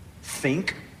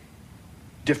 think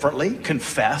differently,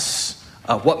 confess?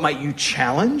 What might you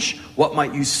challenge? What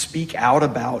might you speak out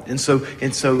about? And so,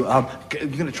 I'm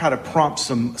going to try to prompt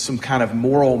some kind of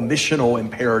moral, missional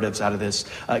imperatives out of this.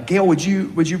 Gail, would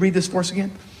you read this for us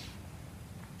again?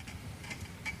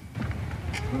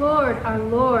 Lord, our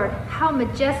Lord, how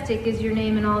majestic is your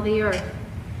name in all the earth.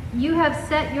 You have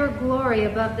set your glory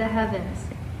above the heavens.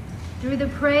 Through the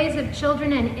praise of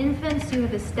children and infants, you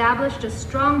have established a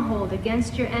stronghold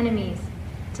against your enemies,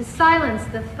 to silence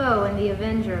the foe and the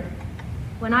avenger.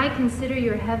 When I consider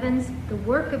your heavens, the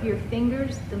work of your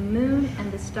fingers, the moon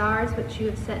and the stars which you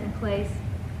have set in place,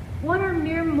 what are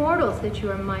mere mortals that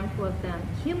you are mindful of them,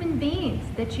 human beings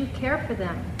that you care for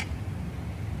them?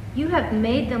 You have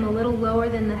made them a little lower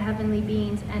than the heavenly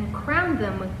beings and crowned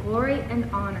them with glory and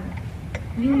honor.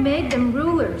 You made them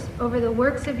rulers over the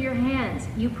works of your hands.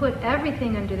 You put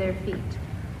everything under their feet,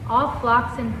 all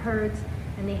flocks and herds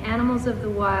and the animals of the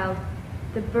wild,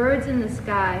 the birds in the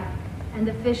sky, and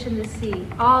the fish in the sea,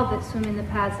 all that swim in the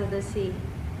paths of the sea.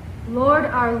 Lord,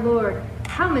 our Lord,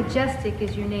 how majestic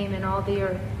is your name in all the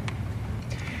earth.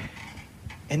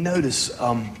 And notice,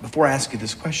 before I ask you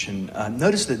this question,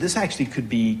 notice that this actually could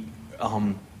be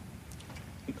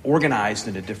organized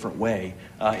in a different way.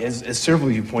 As several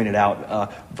of you pointed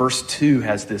out, verse 2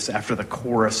 has this, after the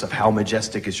chorus of how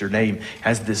majestic is your name,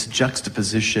 has this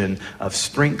juxtaposition of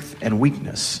strength and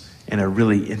weakness in a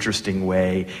really interesting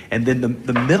way. And then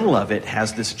the middle of it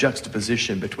has this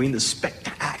juxtaposition between the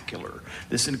spectacular,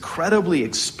 this incredibly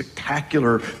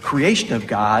spectacular creation of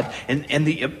God, and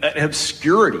the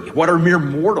obscurity. What are mere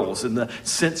mortals in the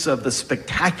sense of the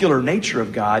spectacular nature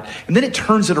of God? And then it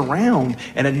turns it around,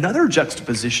 and another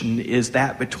juxtaposition is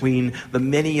that between the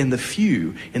many and the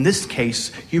few. In this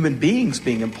case, human beings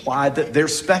being implied that they're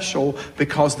special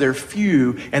because they're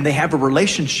few, and they have a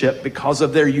relationship because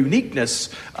of their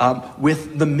uniqueness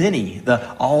with the many,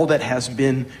 all that has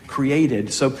been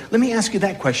created. So let me ask you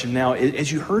that question now.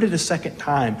 As you heard it a second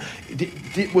time,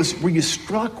 were you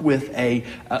struck with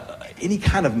any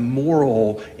kind of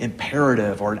moral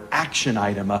imperative or an action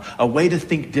item, a way to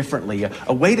think differently,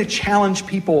 a way to challenge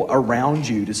people around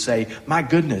you to say, my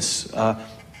goodness,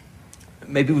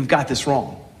 maybe we've got this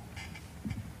wrong?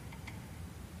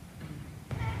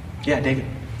 Yeah, David.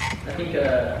 I think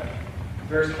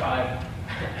verse 5,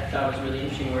 I thought was really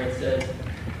interesting, where it says,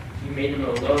 you made them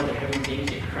lower than heavenly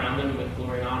things, you crowned them with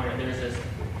glory and honor. And there's this,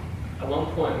 at one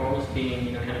point, we're almost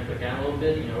being, kind of put down a little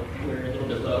bit, we're a little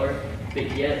bit lower, but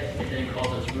yet it then calls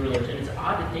us rulers. And it's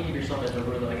odd to think of yourself as a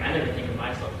ruler. Like, I never think of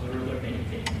myself as a ruler of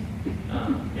anything.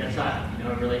 It's not,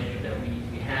 a relationship that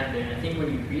we have there. And I think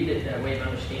when you read it that way, and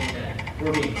understand that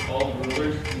we're being called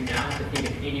rulers, you now have to think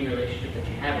of any relationship that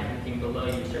you have, and anything below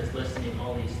you starts listing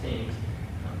all these things.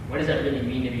 What does that really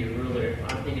mean to be a ruler?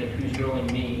 If I'm thinking of who's ruling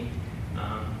me,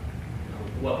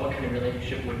 what kind of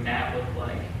relationship would that look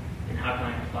like? And how can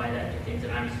I apply that to things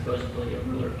that I'm supposedly a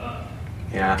ruler of?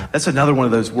 Yeah, that's another one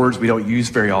of those words we don't use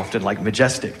very often, like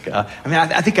majestic.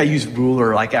 I think I use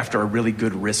ruler like after a really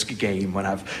good Risk game when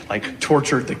I've like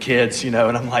tortured the kids, and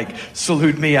I'm like,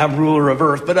 salute me, I'm ruler of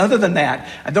earth. But other than that,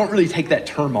 I don't really take that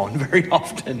term on very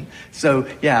often. So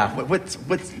yeah,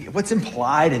 what's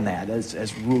implied in that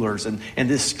as rulers, and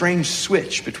this strange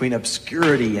switch between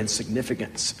obscurity and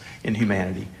significance in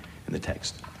humanity in the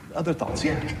text? Other thoughts?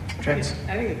 Yeah, Travis.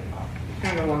 I think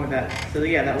kind of along with that. So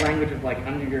yeah, that language of like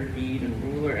under your feet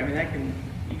and ruler. I mean,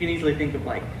 you can easily think of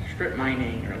like strip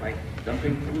mining or like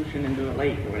dumping pollution into a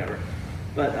lake or whatever.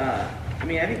 But I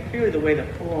think clearly the way the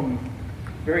poem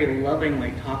very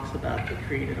lovingly talks about the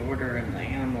created order and the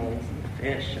animals and the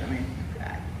fish.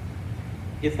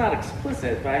 It's not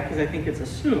explicit, but because I think it's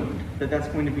assumed that that's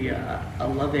going to be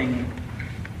a loving,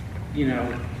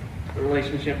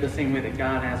 relationship the same way that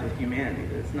God has with humanity.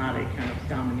 That it's not a kind of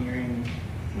domineering,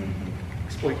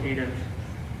 exploitative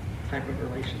type of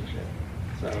relationship.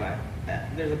 So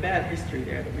there's a bad history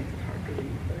there that makes it hard to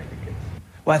read, but I think it's...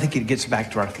 Well, I think it gets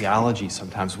back to our theology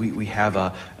sometimes. We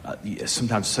have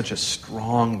sometimes such a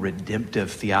strong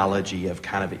redemptive theology of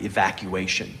kind of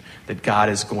evacuation, that God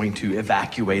is going to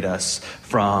evacuate us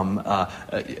from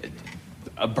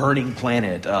a burning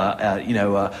planet,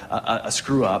 a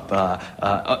screw up,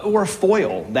 or a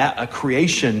foil, a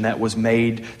creation that was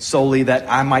made solely that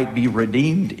I might be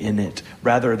redeemed in it,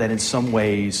 rather than in some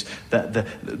ways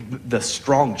the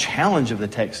strong challenge of the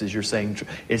text, as you're saying,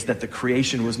 is that the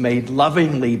creation was made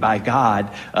lovingly by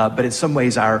God, but in some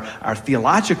ways our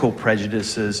theological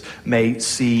prejudices may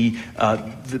see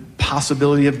the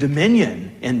possibility of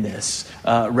dominion in this,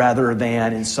 rather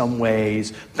than in some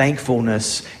ways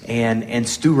thankfulness and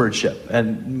stewardship.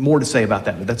 And more to say about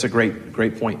that, but that's a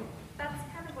great point. That's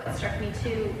kind of what struck me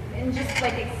too, and just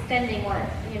like extending what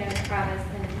Travis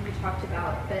and we talked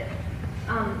about, but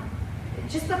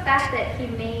just the fact that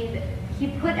he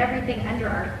put everything under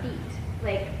our feet,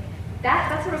 like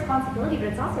that's a responsibility, but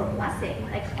it's also a blessing.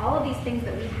 Like all of these things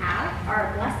that we have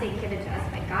are a blessing given to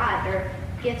us by God. They're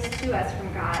gifts to us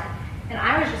from God. And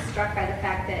I was just struck by the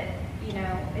fact that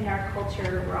in our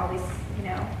culture we're always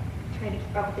trying to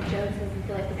keep up with the Joneses and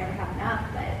feel like we never have enough,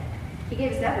 but he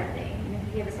gave us everything.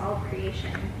 He gave us all of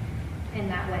creation in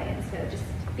that way, and so just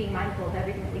being mindful of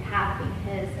everything that we have being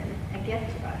his and a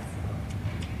gift to us.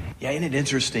 Yeah, isn't it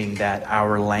interesting that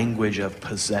our language of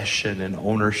possession and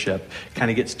ownership kind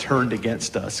of gets turned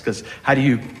against us? Because how do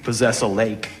you possess a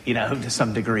lake, to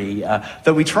some degree?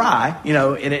 Though we try,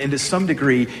 and to some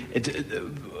degree,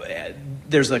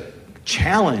 there's a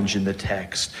challenge in the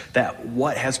text that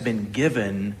what has been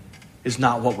given is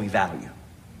not what we value.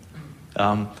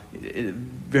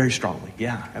 Very strongly.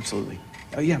 Yeah, absolutely.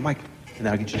 Oh, yeah, Mike. And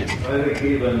then I'll get you to. I think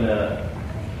even,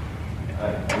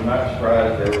 I'm not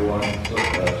surprised everyone's sort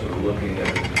of looking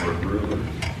at this word rulers.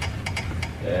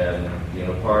 And,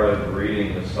 part of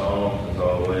reading the Psalms is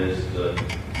always to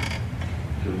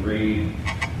read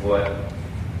what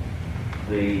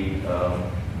the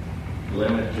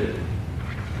limited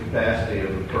capacity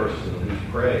of the person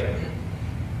who's praying.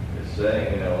 It's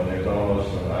saying, and there's almost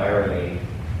an irony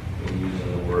in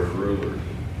using the word rulers.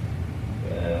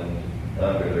 And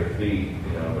under their feet,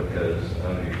 because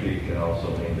under your feet can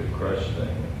also mean to crush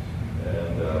things.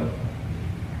 And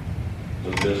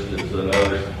so just as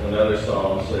another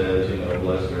psalm says,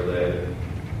 blessed are they that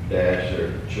dash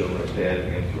their children's head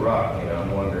against the rock.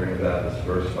 I'm wondering about this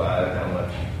verse 5, how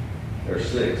much, or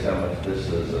 6, how much this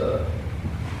is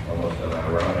almost an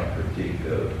ironic critique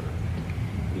of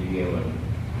the human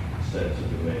sense of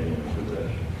dominion and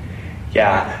possession.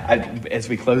 Yeah, as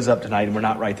we close up tonight, and we're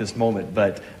not right this moment,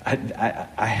 but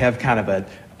I have kind of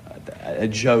a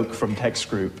joke from text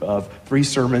group of 3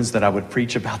 sermons that I would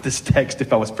preach about this text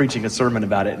if I was preaching a sermon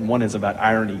about it, and one is about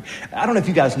irony. I don't know if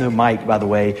you guys know Mike, by the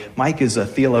way. Mike is a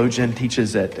theologian,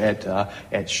 teaches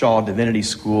at Shaw Divinity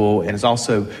School, and has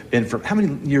also been for, how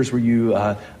many years were you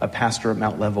a pastor at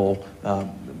Mount Level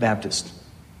Baptist?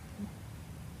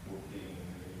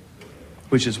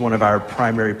 Which is one of our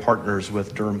primary partners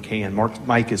with Durham Can.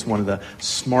 Mike is one of the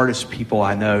smartest people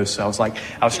I know. So I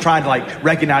was trying to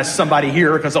recognize somebody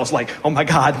here because I was like, oh my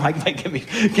God, Mike might get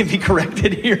me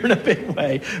corrected here in a big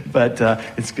way. But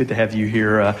it's good to have you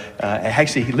here.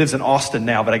 Actually, he lives in Austin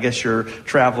now, but I guess you're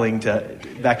traveling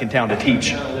back in town to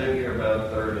teach. I live here about a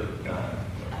third of the time.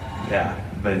 Yeah,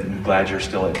 but I'm glad you're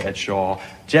still at Shaw.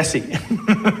 Jesse,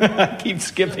 I keep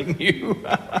skipping you.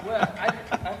 Well,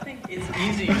 I think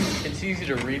it's easy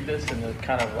to read this in the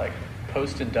kind of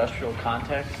post-industrial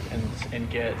context and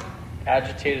get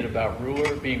agitated about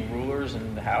being rulers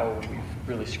and how we've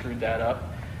really screwed that up.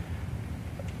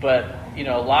 But, a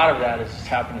lot of that has just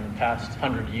happened in the past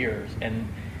 100 years. And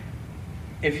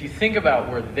if you think about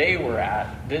where they were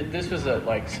at, this was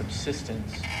a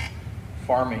subsistence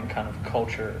farming kind of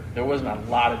culture. There wasn't a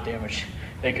lot of damage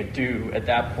they could do at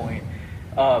that point.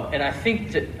 And I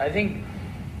think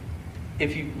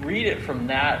if you read it from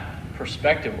that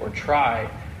perspective or try,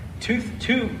 two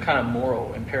kind of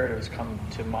moral imperatives come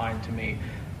to mind to me.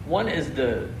 One is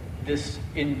this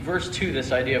in verse 2,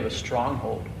 this idea of a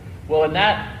stronghold. Well, in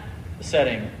that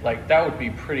setting, that would be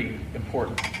pretty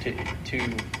important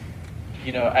to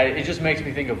it just makes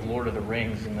me think of Lord of the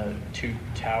Rings and the 2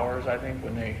 towers, I think,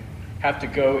 when they have to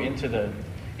go into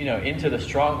the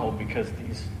stronghold because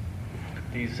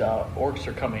these orcs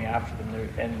are coming after them,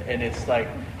 and it's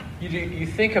you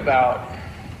think about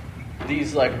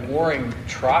these warring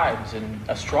tribes, and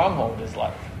a stronghold is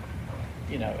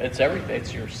it's everything.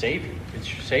 It's your savior.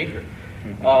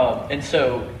 Mm-hmm. And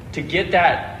so to get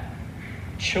that,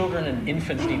 children and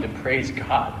infants need to praise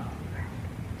God.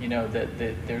 That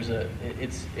there's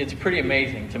it's pretty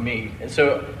amazing to me. And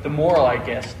so the moral, I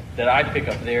guess, that I pick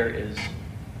up there is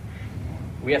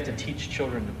we have to teach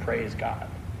children to praise God.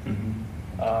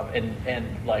 Mm-hmm.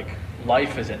 And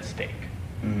life is at stake.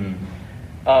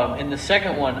 Mm-hmm. And the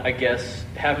second one, I guess,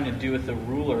 having to do with the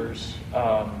rulers,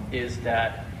 is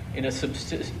that in a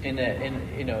subsistence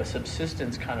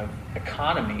kind of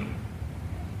economy,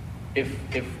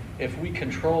 if we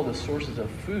control the sources of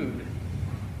food,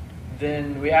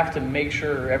 then we have to make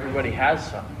sure everybody has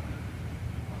some.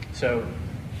 So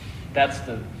that's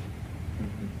the other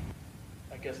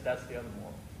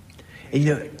moral.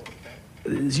 And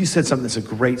as you said something that's a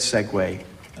great segue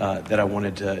that I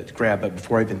wanted to grab, but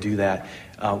before I even do that,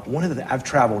 I've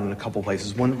traveled in a couple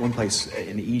places. One place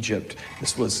in Egypt,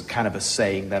 this was kind of a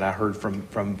saying that I heard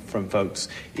from folks,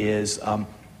 is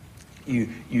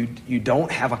you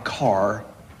don't have a car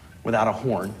without a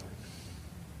horn.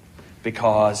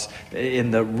 Because in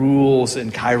the rules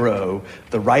in Cairo,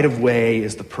 the right of way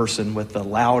is the person with the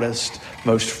loudest,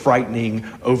 most frightening,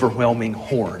 overwhelming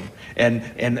horn. And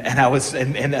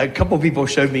a couple of people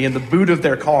showed me in the boot of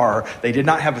their car, they did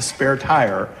not have a spare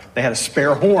tire. They had a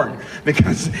spare horn,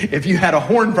 because if you had a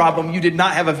horn problem, you did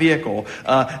not have a vehicle.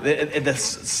 The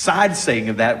side saying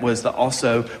of that was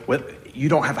you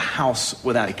don't have a house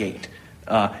without a gate.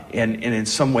 And in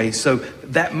some ways, so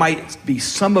that might be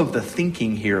some of the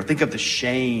thinking here. Think of the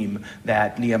shame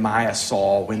that Nehemiah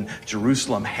saw when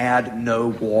Jerusalem had no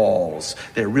walls.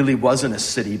 There really wasn't a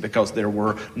city because there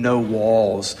were no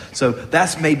walls. So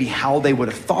that's maybe how they would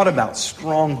have thought about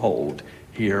stronghold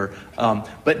here.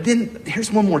 But then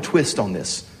here's one more twist on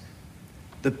this.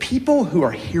 The people who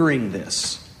are hearing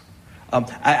this,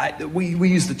 we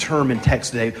use the term in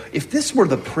text today, if this were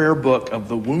the prayer book of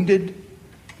the wounded,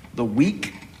 the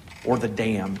weak, or the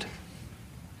damned,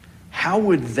 how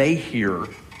would they hear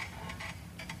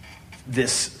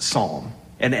this psalm?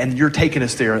 And you're taking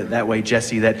us there that way,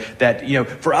 Jesse,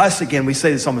 that for us, again, we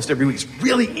say this almost every week, it's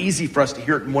really easy for us to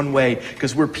hear it in one way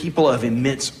because we're people of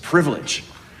immense privilege.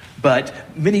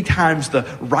 But many times the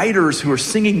writers who are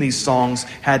singing these songs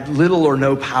had little or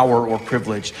no power or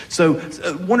privilege. So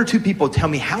one or two people tell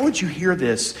me, how would you hear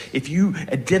this if you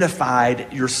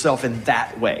identified yourself in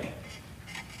that way?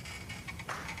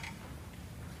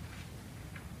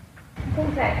 I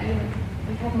think that you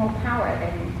have more power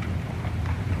than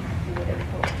you would have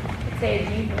thought. It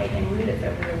says you've made him rulers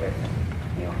over the works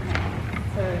of your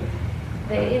hands. So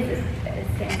there is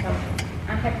a sense of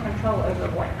I have control over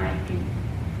what I do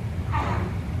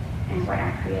and what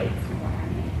I create and what I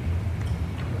make.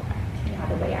 You know,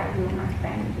 the way I rule my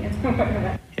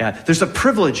family. Yeah, there's a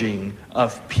privileging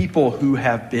of people who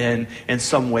have been in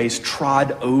some ways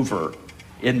trod over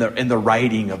in the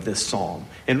writing of this psalm.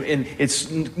 And it's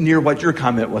near what your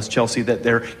comment was, Chelsea, that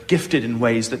they're gifted in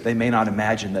ways that they may not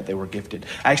imagine that they were gifted.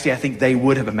 Actually, I think they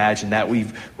would have imagined that.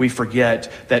 We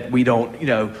forget that we don't,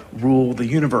 rule the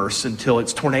universe until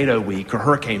it's tornado week or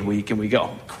hurricane week, and we go,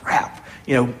 oh, crap.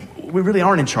 We really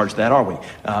aren't in charge of that, are we?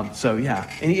 So, yeah.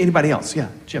 Anybody else? Yeah,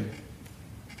 Jim.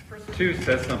 Verse 2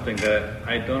 says something that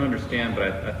I don't understand,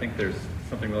 but I think there's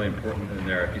something really important in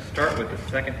there. If you start with the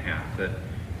second half, that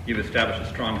you've established a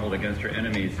stronghold against your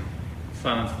enemies,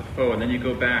 silence the foe, and then you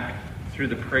go back through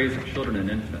the praise of children and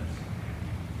infants.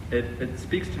 It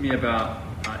speaks to me about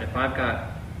if I've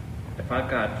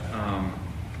got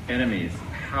enemies,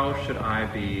 how should I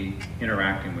be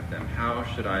interacting with them? How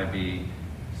should I be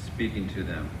speaking to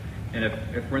them? And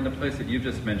if we're in the place that you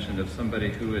just mentioned of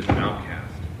somebody who is an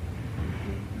outcast,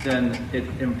 then it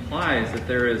implies that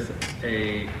there is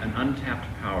an untapped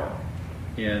power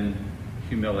in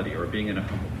humility or being in a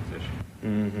humble position.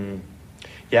 Mm-hmm.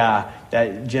 Yeah,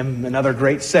 Jim, another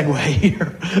great segue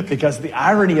here, because the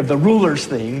irony of the rulers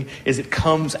thing is it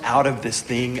comes out of this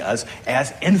thing as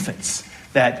infants.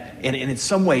 That, and in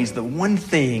some ways, the one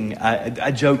thing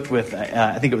I joked with,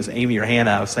 I think it was Amy or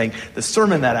Hannah, I was saying the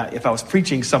sermon that if I was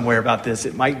preaching somewhere about this,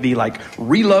 it might be like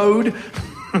reload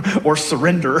or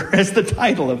surrender as the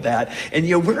title of that. And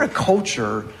we're a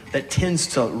culture that tends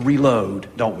to reload,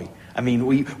 don't we? I mean,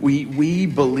 we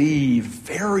believe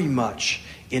very much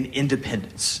in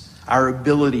independence, our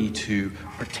ability to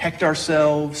protect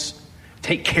ourselves,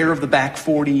 take care of the back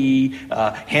 40,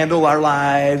 handle our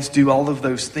lives, do all of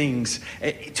those things.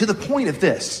 To the point of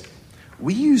this,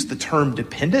 we use the term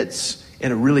dependence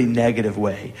in a really negative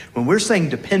way. When we're saying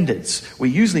dependence, we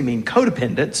usually mean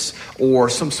codependence or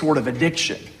some sort of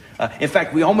addiction. In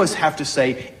fact, we almost have to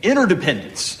say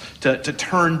interdependence to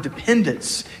turn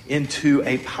dependence into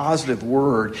a positive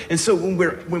word. And so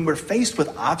when we're faced with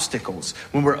obstacles,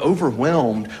 when we're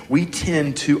overwhelmed, we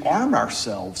tend to arm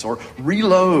ourselves or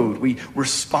reload. We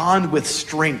respond with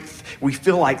strength. We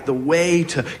feel like the way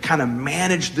to kind of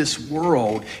manage this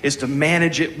world is to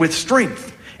manage it with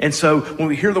strength. And so when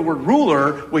we hear the word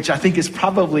ruler, which I think is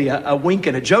probably a wink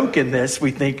and a joke in this,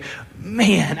 we think,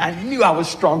 man, I knew I was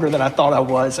stronger than I thought I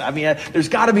was. I mean, there's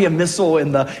got to be a missile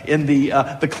in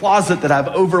the closet that I've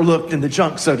overlooked in the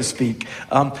junk, so to speak.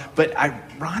 But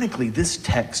ironically, this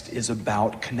text is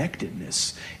about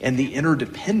connectedness and the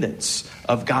interdependence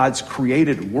of God's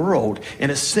created world, in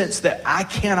a sense that I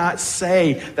cannot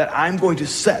say that I'm going to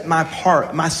set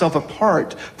myself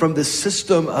apart from the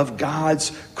system of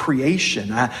God's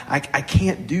creation. I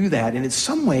can't do that. And in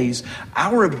some ways,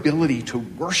 our ability to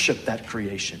worship that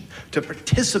creation, to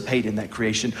participate in that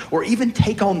creation, or even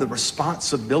take on the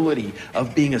responsibility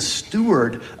of being a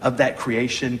steward of that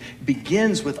creation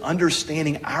begins with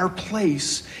understanding our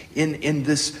place in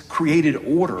this created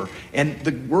order. And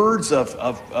the words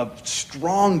of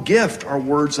strong gift are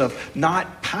words of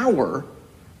not power,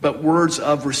 but words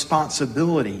of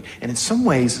responsibility. And in some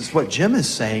ways, it's what Jim is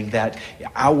saying, that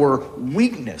our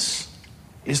weakness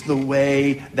is the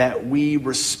way that we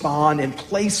respond and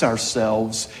place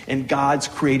ourselves in God's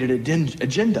created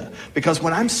agenda. Because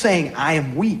when I'm saying I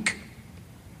am weak,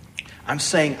 I'm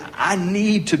saying I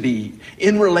need to be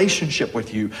in relationship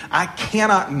with you. I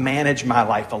cannot manage my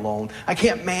life alone. I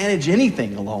can't manage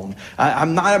anything alone.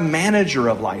 I'm not a manager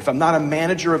of life. I'm not a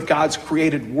manager of God's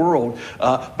created world.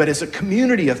 But as a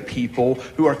community of people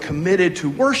who are committed to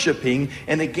worshiping,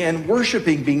 and again,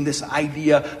 worshiping being this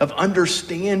idea of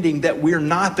understanding that we're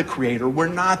not the creator. We're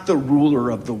not the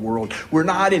ruler of the world. We're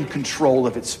not in control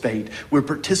of its fate. We're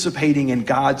participating in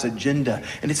God's agenda.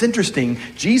 And it's interesting,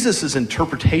 Jesus'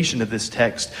 interpretation of this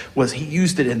text was he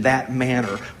used it in that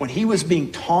manner. When he was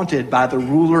being taunted by the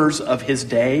rulers of his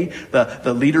day,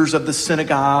 the leaders of the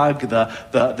synagogue,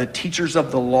 the teachers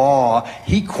of the law,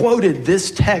 he quoted this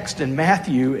text in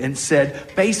Matthew and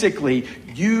said, basically,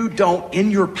 you don't, in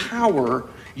your power,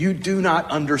 You do not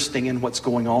understand what's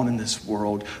going on in this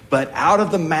world, but out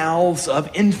of the mouths of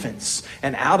infants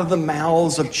and out of the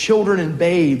mouths of children and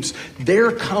babes,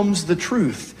 there comes the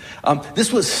truth.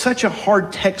 This was such a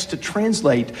hard text to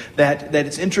translate that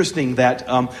it's interesting that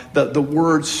the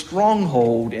words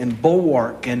stronghold and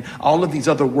bulwark and all of these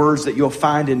other words that you'll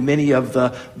find in many of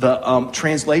the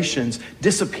translations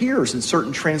disappears in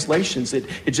certain translations.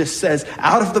 It just says,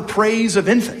 out of the praise of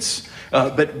infants.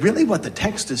 But really what the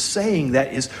text is saying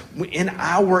that is in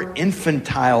our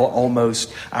infantile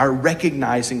almost, our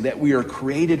recognizing that we are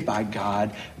created by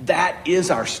God, that is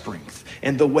our strength.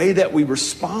 And the way that we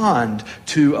respond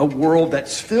to a world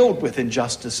that's filled with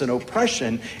injustice and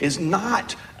oppression is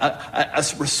not a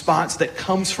response that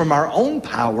comes from our own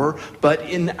power, but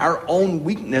in our own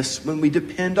weakness when we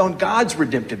depend on God's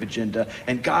redemptive agenda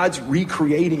and God's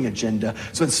recreating agenda.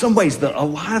 So in some ways, a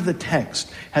lot of the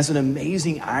text has an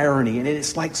amazing irony, and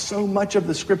it's like so much of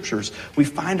the scriptures, we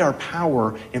find our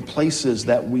power in places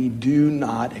that we do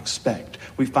not expect.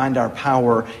 We find our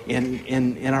power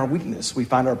in our weakness. We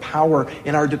find our power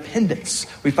in our dependence.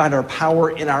 We find our power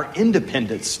in our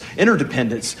interdependence,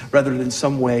 rather than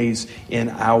some ways in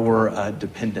our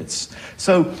dependence.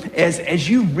 So as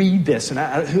you read this,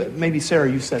 and maybe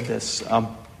Sarah, you said this,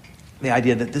 the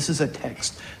idea that this is a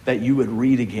text that you would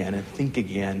read again and think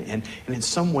again. And in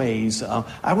some ways,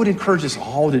 I would encourage us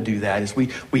all to do that as we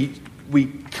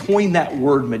coin that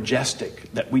word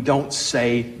majestic that we don't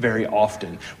say very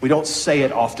often. We don't say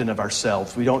it often of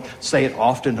ourselves. We don't say it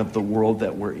often of the world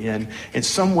that we're in. In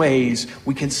some ways,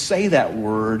 we can say that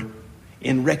word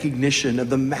in recognition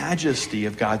of the majesty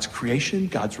of God's creation,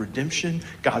 God's redemption,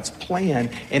 God's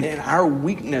plan, and in our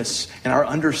weakness and our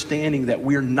understanding that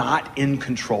we're not in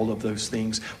control of those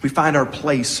things. We find our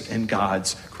place in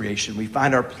God's creation. We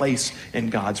find our place in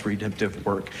God's redemptive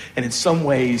work. And in some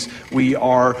ways, we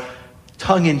are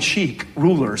tongue-in-cheek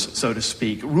rulers, so to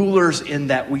speak. Rulers in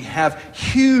that we have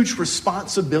huge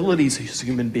responsibilities as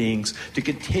human beings to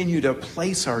continue to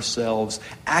place ourselves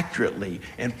accurately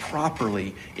and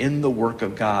properly in the work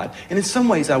of God. And in some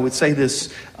ways, I would say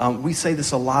this, we say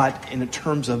this a lot in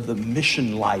terms of the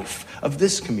mission life of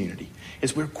this community,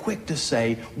 is we're quick to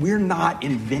say we're not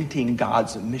inventing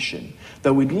God's mission.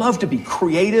 Though we'd love to be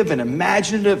creative and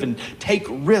imaginative and take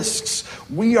risks,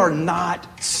 we are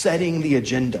not setting the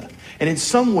agenda. And in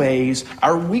some ways,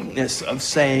 our weakness of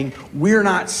saying we're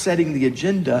not setting the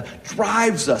agenda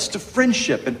drives us to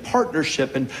friendship and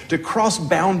partnership and to cross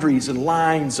boundaries and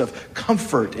lines of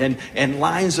comfort and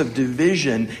lines of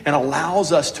division, and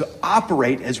allows us to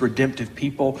operate as redemptive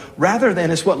people rather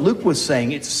than, as what Luke was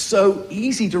saying, it's so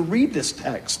easy to read this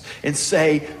text and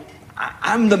say,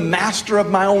 I'm the master of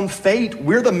my own fate.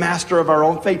 We're the master of our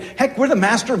own fate. Heck, we're the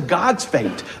master of God's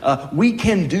fate. We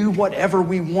can do whatever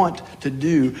we want to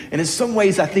do. And in some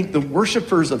ways, I think the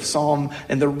worshipers of Psalm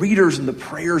and the readers and the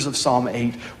prayers of Psalm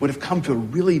 8 would have come to a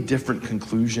really different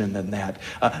conclusion than that.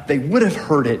 They would have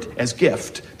heard it as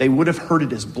gift. They would have heard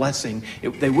it as blessing.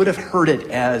 They would have heard it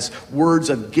as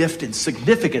words of gift and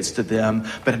significance to them.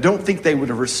 But I don't think they would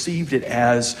have received it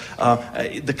as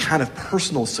the kind of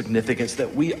personal significance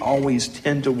that we always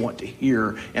tend to want to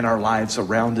hear in our lives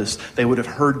around us. They would have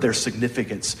heard their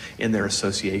significance in their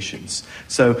associations.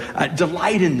 So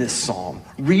delight in this psalm.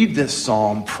 Read this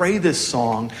psalm. Pray this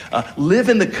song. Live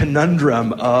in the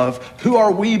conundrum of who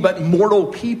are we but mortal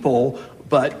people,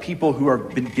 but people who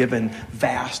have been given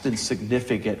vast and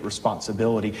significant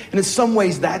responsibility. And in some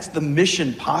ways, that's the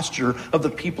mission posture of the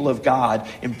people of God,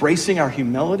 embracing our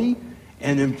humility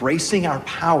and embracing our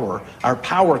power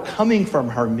coming from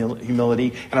our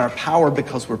humility, and our power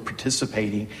because we're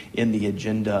participating in the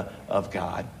agenda of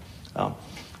God.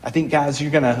 I think, guys, you're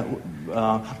going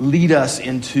to lead us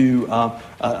into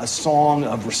a song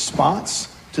of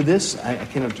response to this. I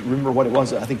can't remember what it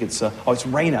was. I think it's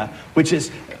Reina, which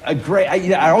is a great.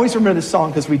 I always remember this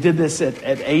song because we did this at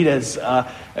Ada's.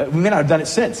 We may not have done it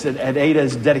since at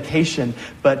Ada's dedication,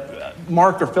 but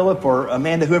Mark or Philip or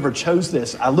Amanda, whoever chose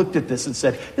this, I looked at this and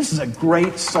said, this is a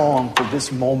great song for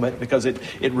this moment because it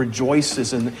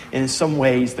rejoices in some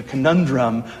ways the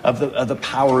conundrum of the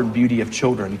power and beauty of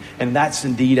children. And that's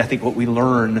indeed, I think, what we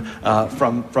learn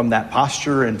from that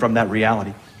posture and from that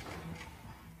reality.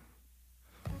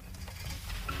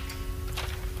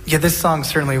 Yeah, this song,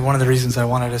 certainly one of the reasons I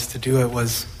wanted us to do it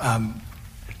was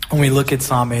when we look at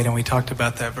Psalm 8 and we talked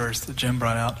about that verse that Jim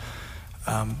brought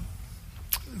out,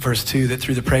 verse 2, that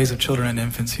through the praise of children and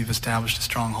infants you've established a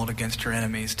stronghold against your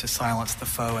enemies to silence the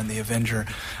foe and the avenger.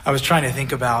 I was trying to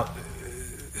think about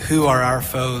who are our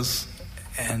foes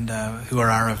and who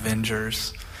are our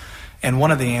avengers. And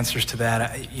one of the answers to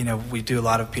that, we do a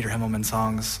lot of Peter Himmelman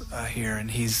songs here,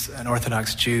 and he's an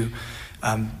Orthodox Jew.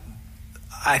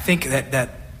 I think that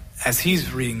as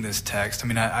he's reading this text, I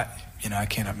mean, I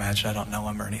can't imagine, I don't know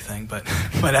him or anything, but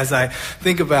as I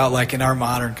think about, like, in our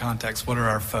modern context, what are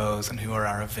our foes and who are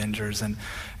our avengers?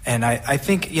 And I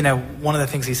think, one of the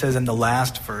things he says in the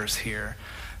last verse here,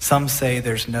 some say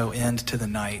there's no end to the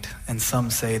night, and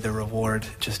some say the reward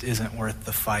just isn't worth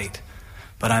the fight.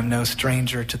 But I'm no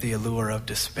stranger to the allure of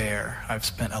despair. I've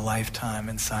spent a lifetime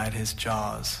inside his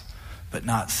jaws, but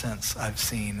not since I've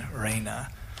seen Reina.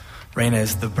 Reina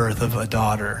is the birth of a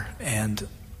daughter, and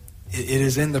it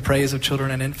is in the praise of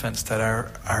children and infants that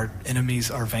our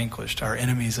enemies are vanquished, our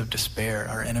enemies of despair,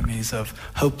 our enemies of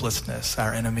hopelessness,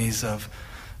 our enemies of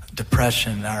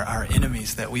depression, our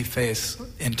enemies that we face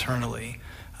internally,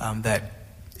 that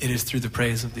it is through the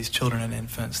praise of these children and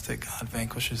infants that God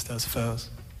vanquishes those foes.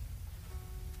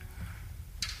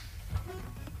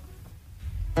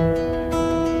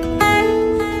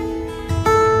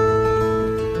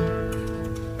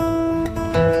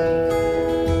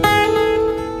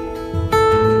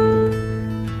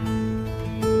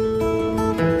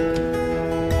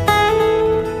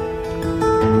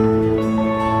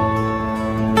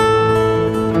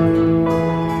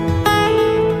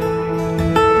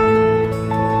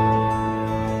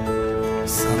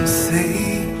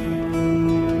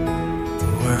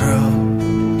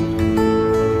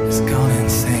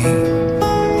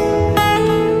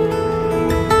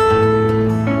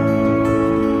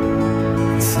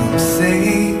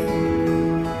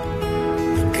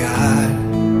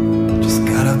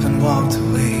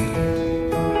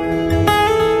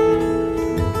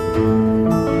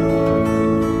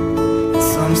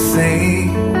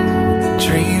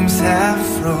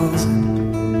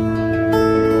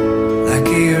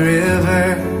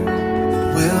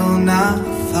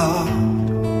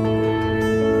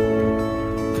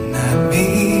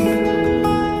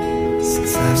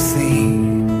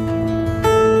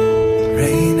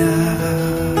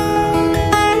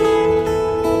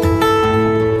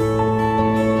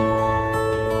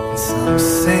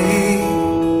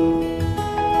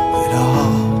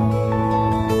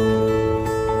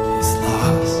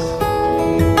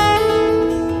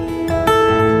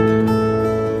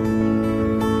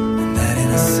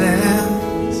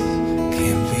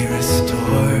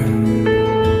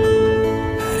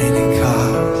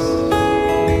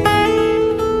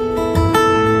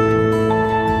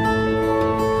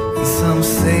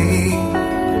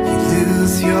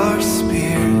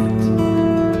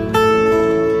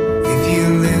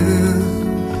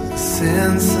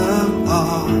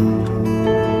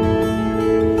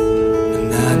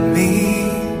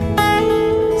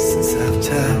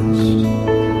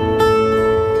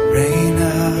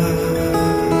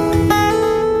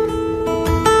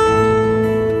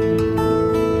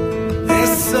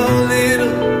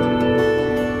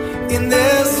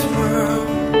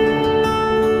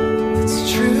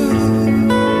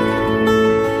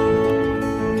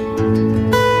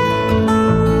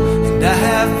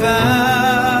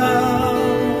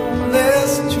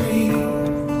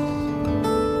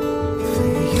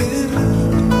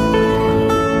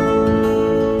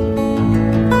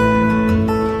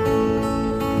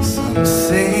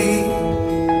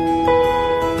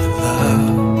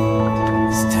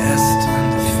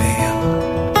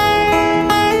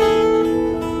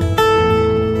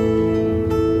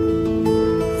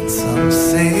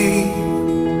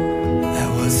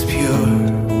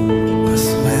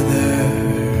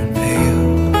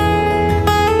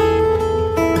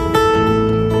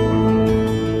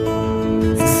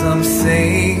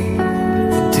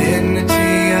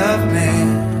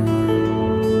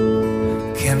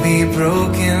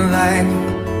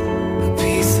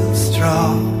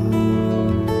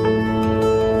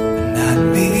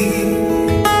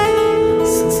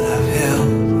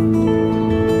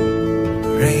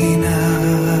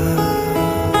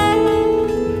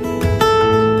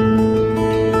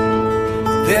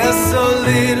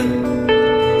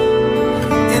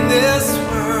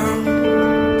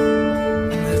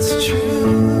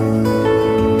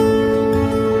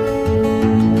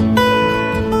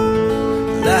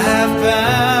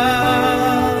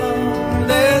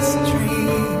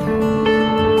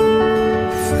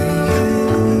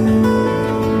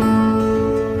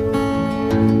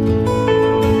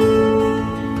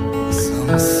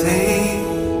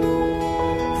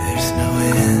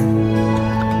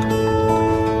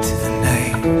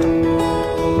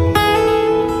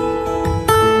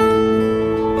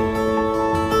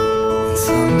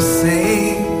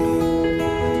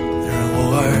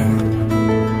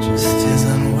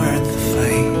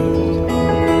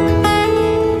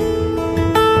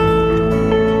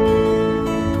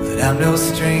 I'm no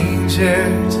stranger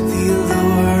to the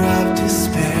allure of despair.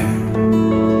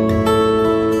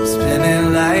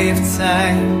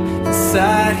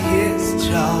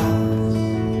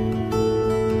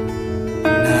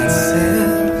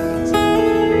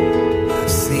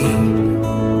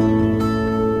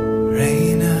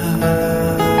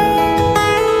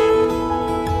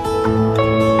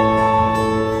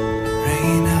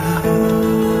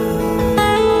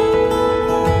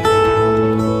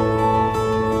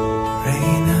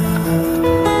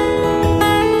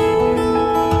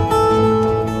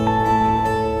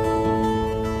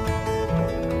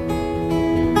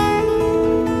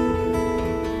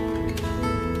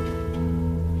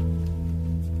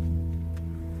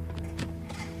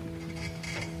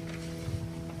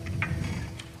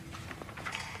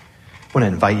 want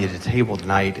to invite you to the table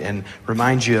tonight and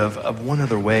remind you of one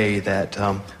other way that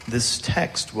this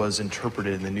text was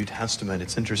interpreted in the New Testament.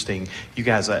 It's interesting. You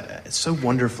guys so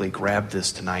wonderfully grabbed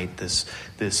this tonight,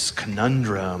 this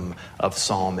conundrum of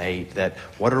Psalm 8, that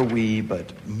what are we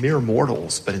but mere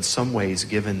mortals, but in some ways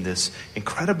given this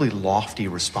incredibly lofty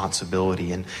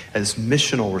responsibility and as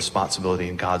missional responsibility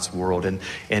in God's world. And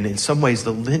in some ways,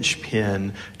 the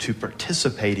linchpin to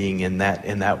participating in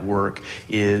that work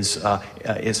is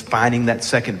finding that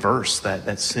second verse,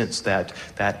 that sense that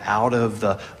out of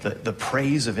the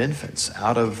praise of infants,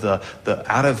 out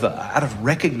of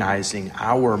recognizing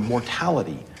our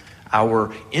mortality,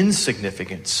 our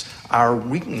insignificance, our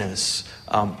weakness,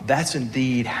 that's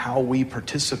indeed how we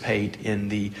participate in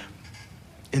the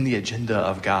agenda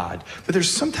of God. But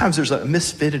sometimes there's a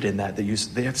misfitted in that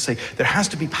they have to say there has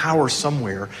to be power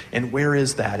somewhere, and where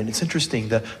is that? And it's interesting,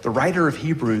 the writer of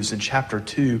Hebrews in chapter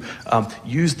 2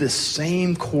 used this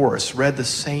same chorus, read the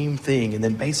same thing, and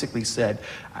then basically said,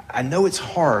 I know it's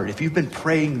hard. If you've been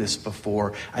praying this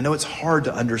before, I know it's hard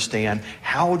to understand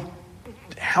how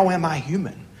am I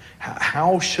human?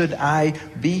 How should I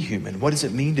be human? What does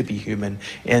it mean to be human?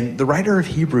 And the writer of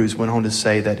Hebrews went on to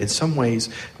say that in some ways,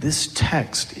 this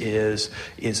text is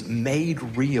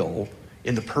made real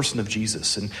in the person of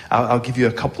Jesus. And I'll give you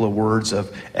a couple of words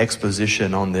of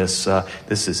exposition on this.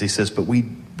 He says, but we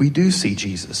do see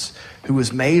Jesus, who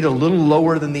was made a little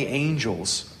lower than the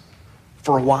angels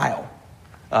for a while.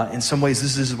 In some ways,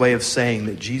 this is his way of saying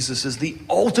that Jesus is the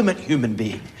ultimate human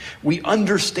being. We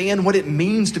understand what it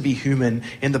means to be human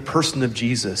in the person of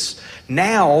Jesus.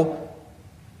 Now,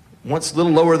 once a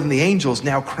little lower than the angels,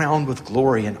 now crowned with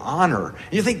glory and honor.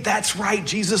 And you think, that's right,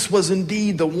 Jesus was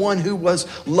indeed the one who was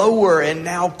lower and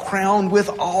now crowned with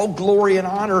all glory and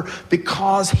honor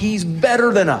because he's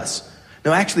better than us.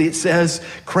 No, actually it says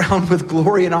crowned with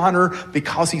glory and honor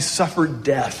because he suffered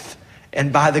death,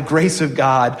 and by the grace of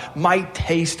God might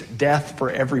taste death for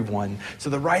everyone. So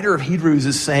the writer of Hebrews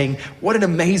is saying, what an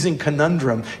amazing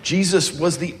conundrum. Jesus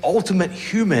was the ultimate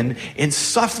human in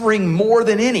suffering more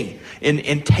than any,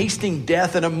 in tasting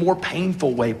death in a more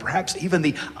painful way, perhaps even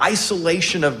the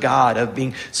isolation of God, of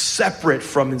being separate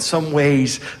from, in some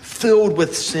ways, filled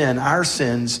with sin, our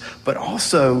sins, but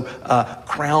also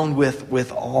crowned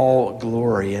with all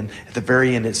glory. And at the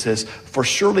very end it says, for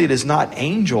surely it is not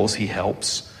angels he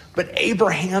helps, but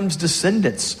Abraham's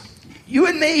descendants, you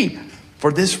and me.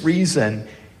 For this reason,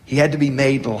 he had to be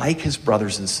made like his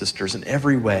brothers and sisters in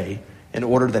every way, in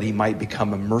order that he might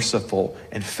become a merciful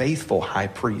and faithful high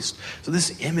priest. So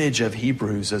this image of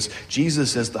Hebrews as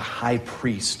Jesus as the high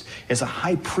priest, as a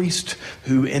high priest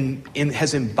who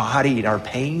has embodied our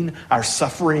pain, our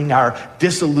suffering, our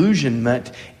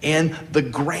disillusionment, and the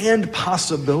grand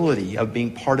possibility of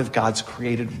being part of God's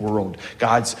created world,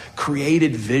 God's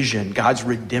created vision, God's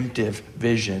redemptive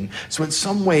vision. So in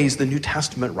some ways, the New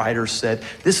Testament writers said,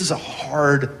 this is a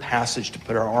hard passage to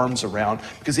put our arms around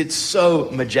because it's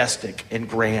so majestic and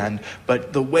grand,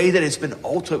 but the way that it's been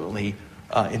ultimately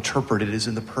interpreted is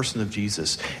in the person of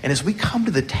Jesus. And as we come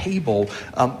to the table,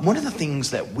 one of the things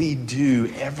that we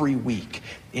do every week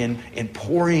in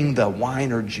pouring the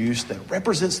wine or juice that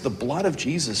represents the blood of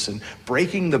Jesus and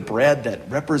breaking the bread that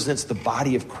represents the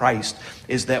body of Christ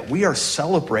is that we are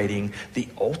celebrating the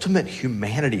ultimate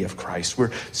humanity of Christ.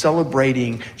 We're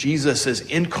celebrating Jesus'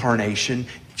 incarnation,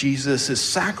 Jesus'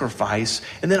 sacrifice,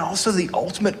 and then also the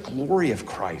ultimate glory of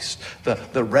Christ,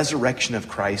 the resurrection of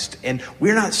Christ. And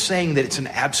we're not saying that it's an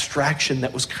abstraction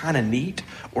that was kind of neat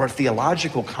or a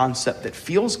theological concept that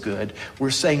feels good.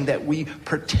 We're saying that we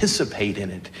participate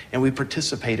in it, and we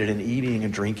participated in eating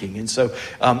and drinking. And so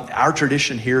our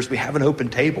tradition here is we have an open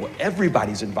table.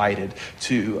 Everybody's invited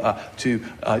to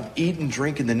eat and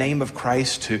drink in the name of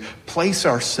Christ, to place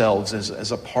ourselves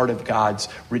as a part of God's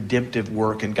redemptive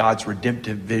work and God's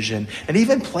redemptive vision, and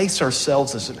even place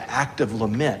ourselves as an act of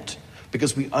lament,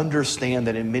 because we understand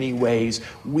that in many ways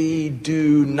we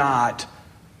do not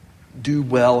do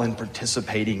well in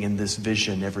participating in this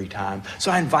vision every time. So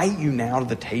I invite you now to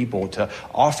the table to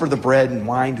offer the bread and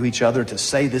wine to each other, to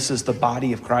say this is the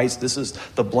body of Christ, this is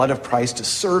the blood of Christ, to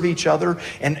serve each other,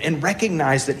 and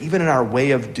recognize that even in our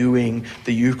way of doing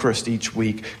the Eucharist each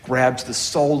week grabs the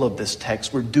soul of this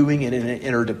text. We're doing it in an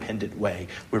interdependent way.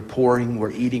 We're pouring,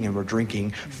 we're eating, and we're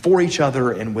drinking for each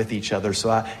other and with each other. So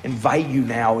I invite you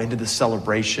now into the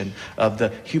celebration of the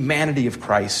humanity of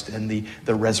Christ and the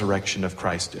resurrection of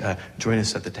Christ. Join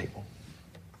us at the table.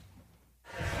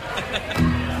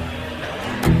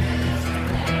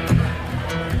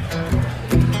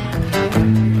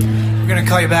 We're going to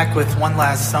call you back with one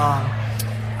last song.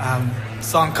 A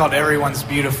song called Everyone's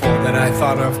Beautiful that I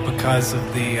thought of because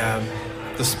of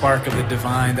the the spark of the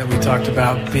divine that we talked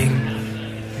about, being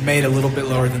made a little bit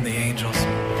lower than the angels.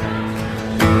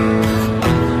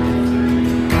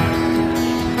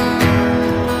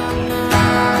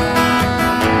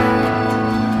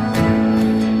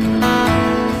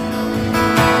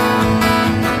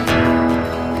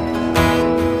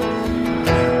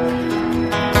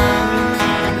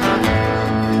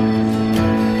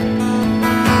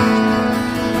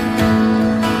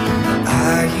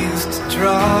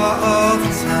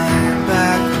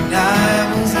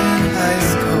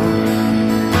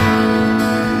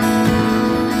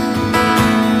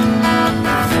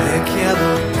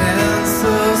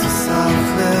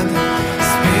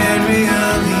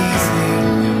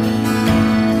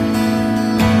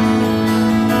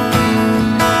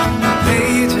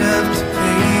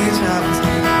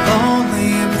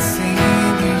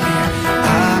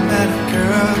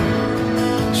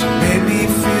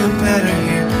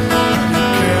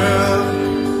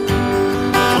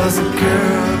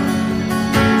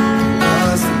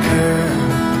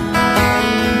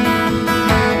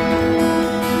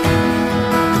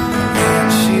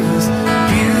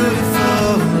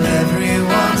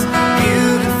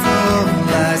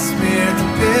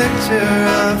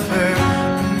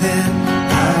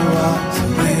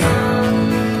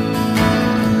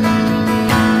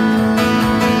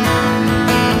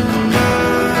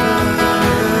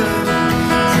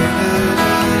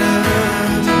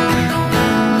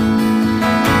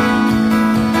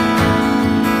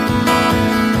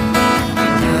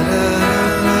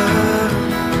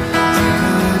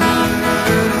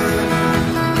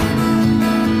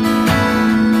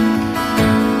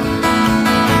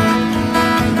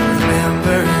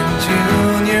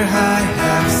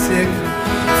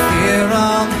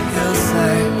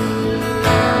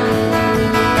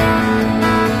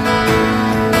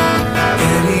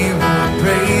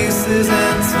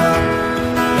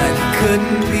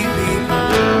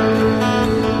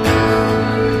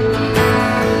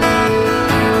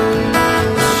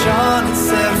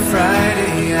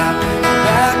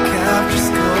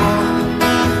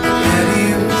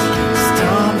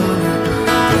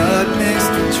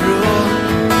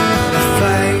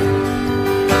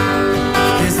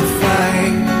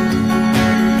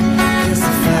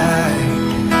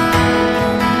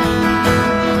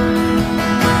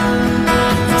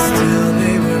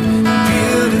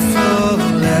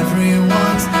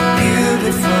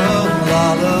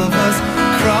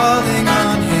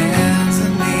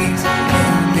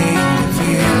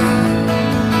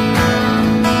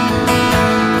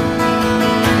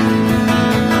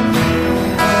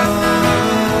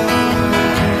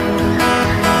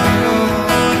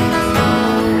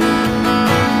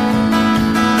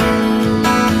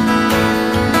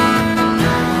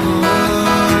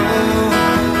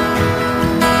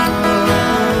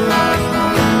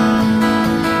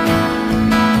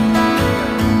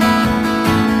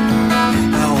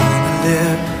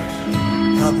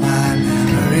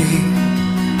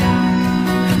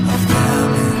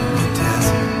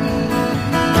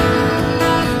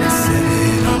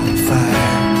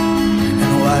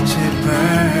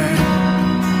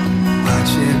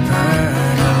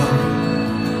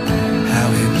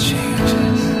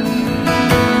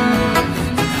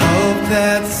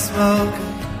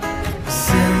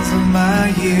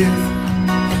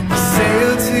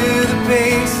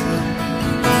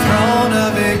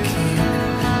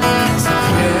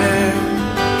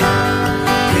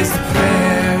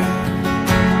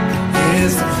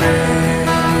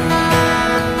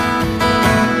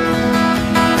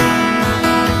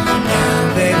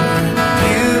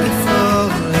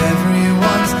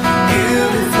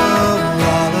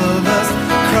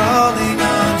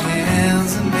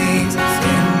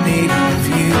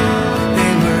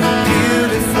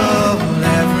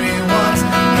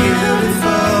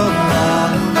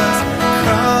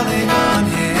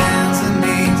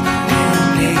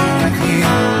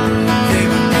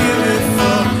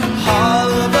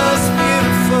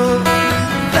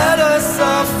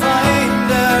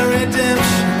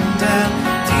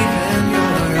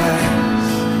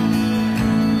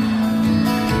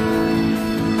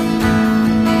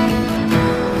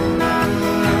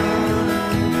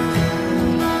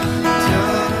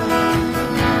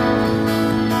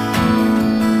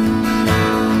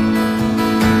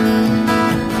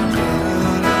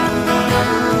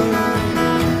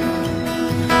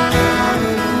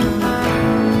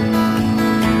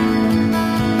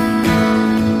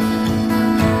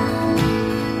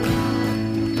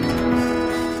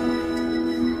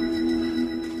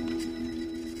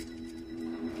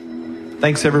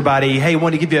 Thanks, everybody. Hey, I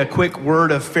want to give you a quick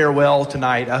word of farewell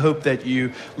tonight. I hope that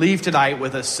you leave tonight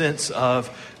with a sense of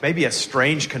maybe a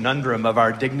strange conundrum of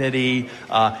our dignity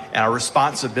and our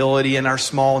responsibility and our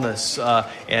smallness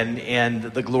and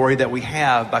the glory that we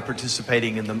have by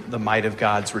participating in the might of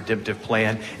God's redemptive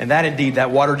plan. And that indeed, that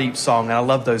Waterdeep song, and I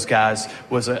love those guys,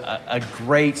 was a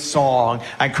great song.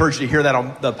 I encourage you to hear that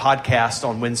on the podcast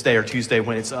on Wednesday or Tuesday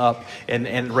when it's up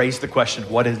and raise the question,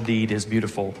 what indeed is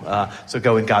beautiful? So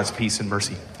go in God's peace and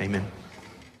mercy. Amen.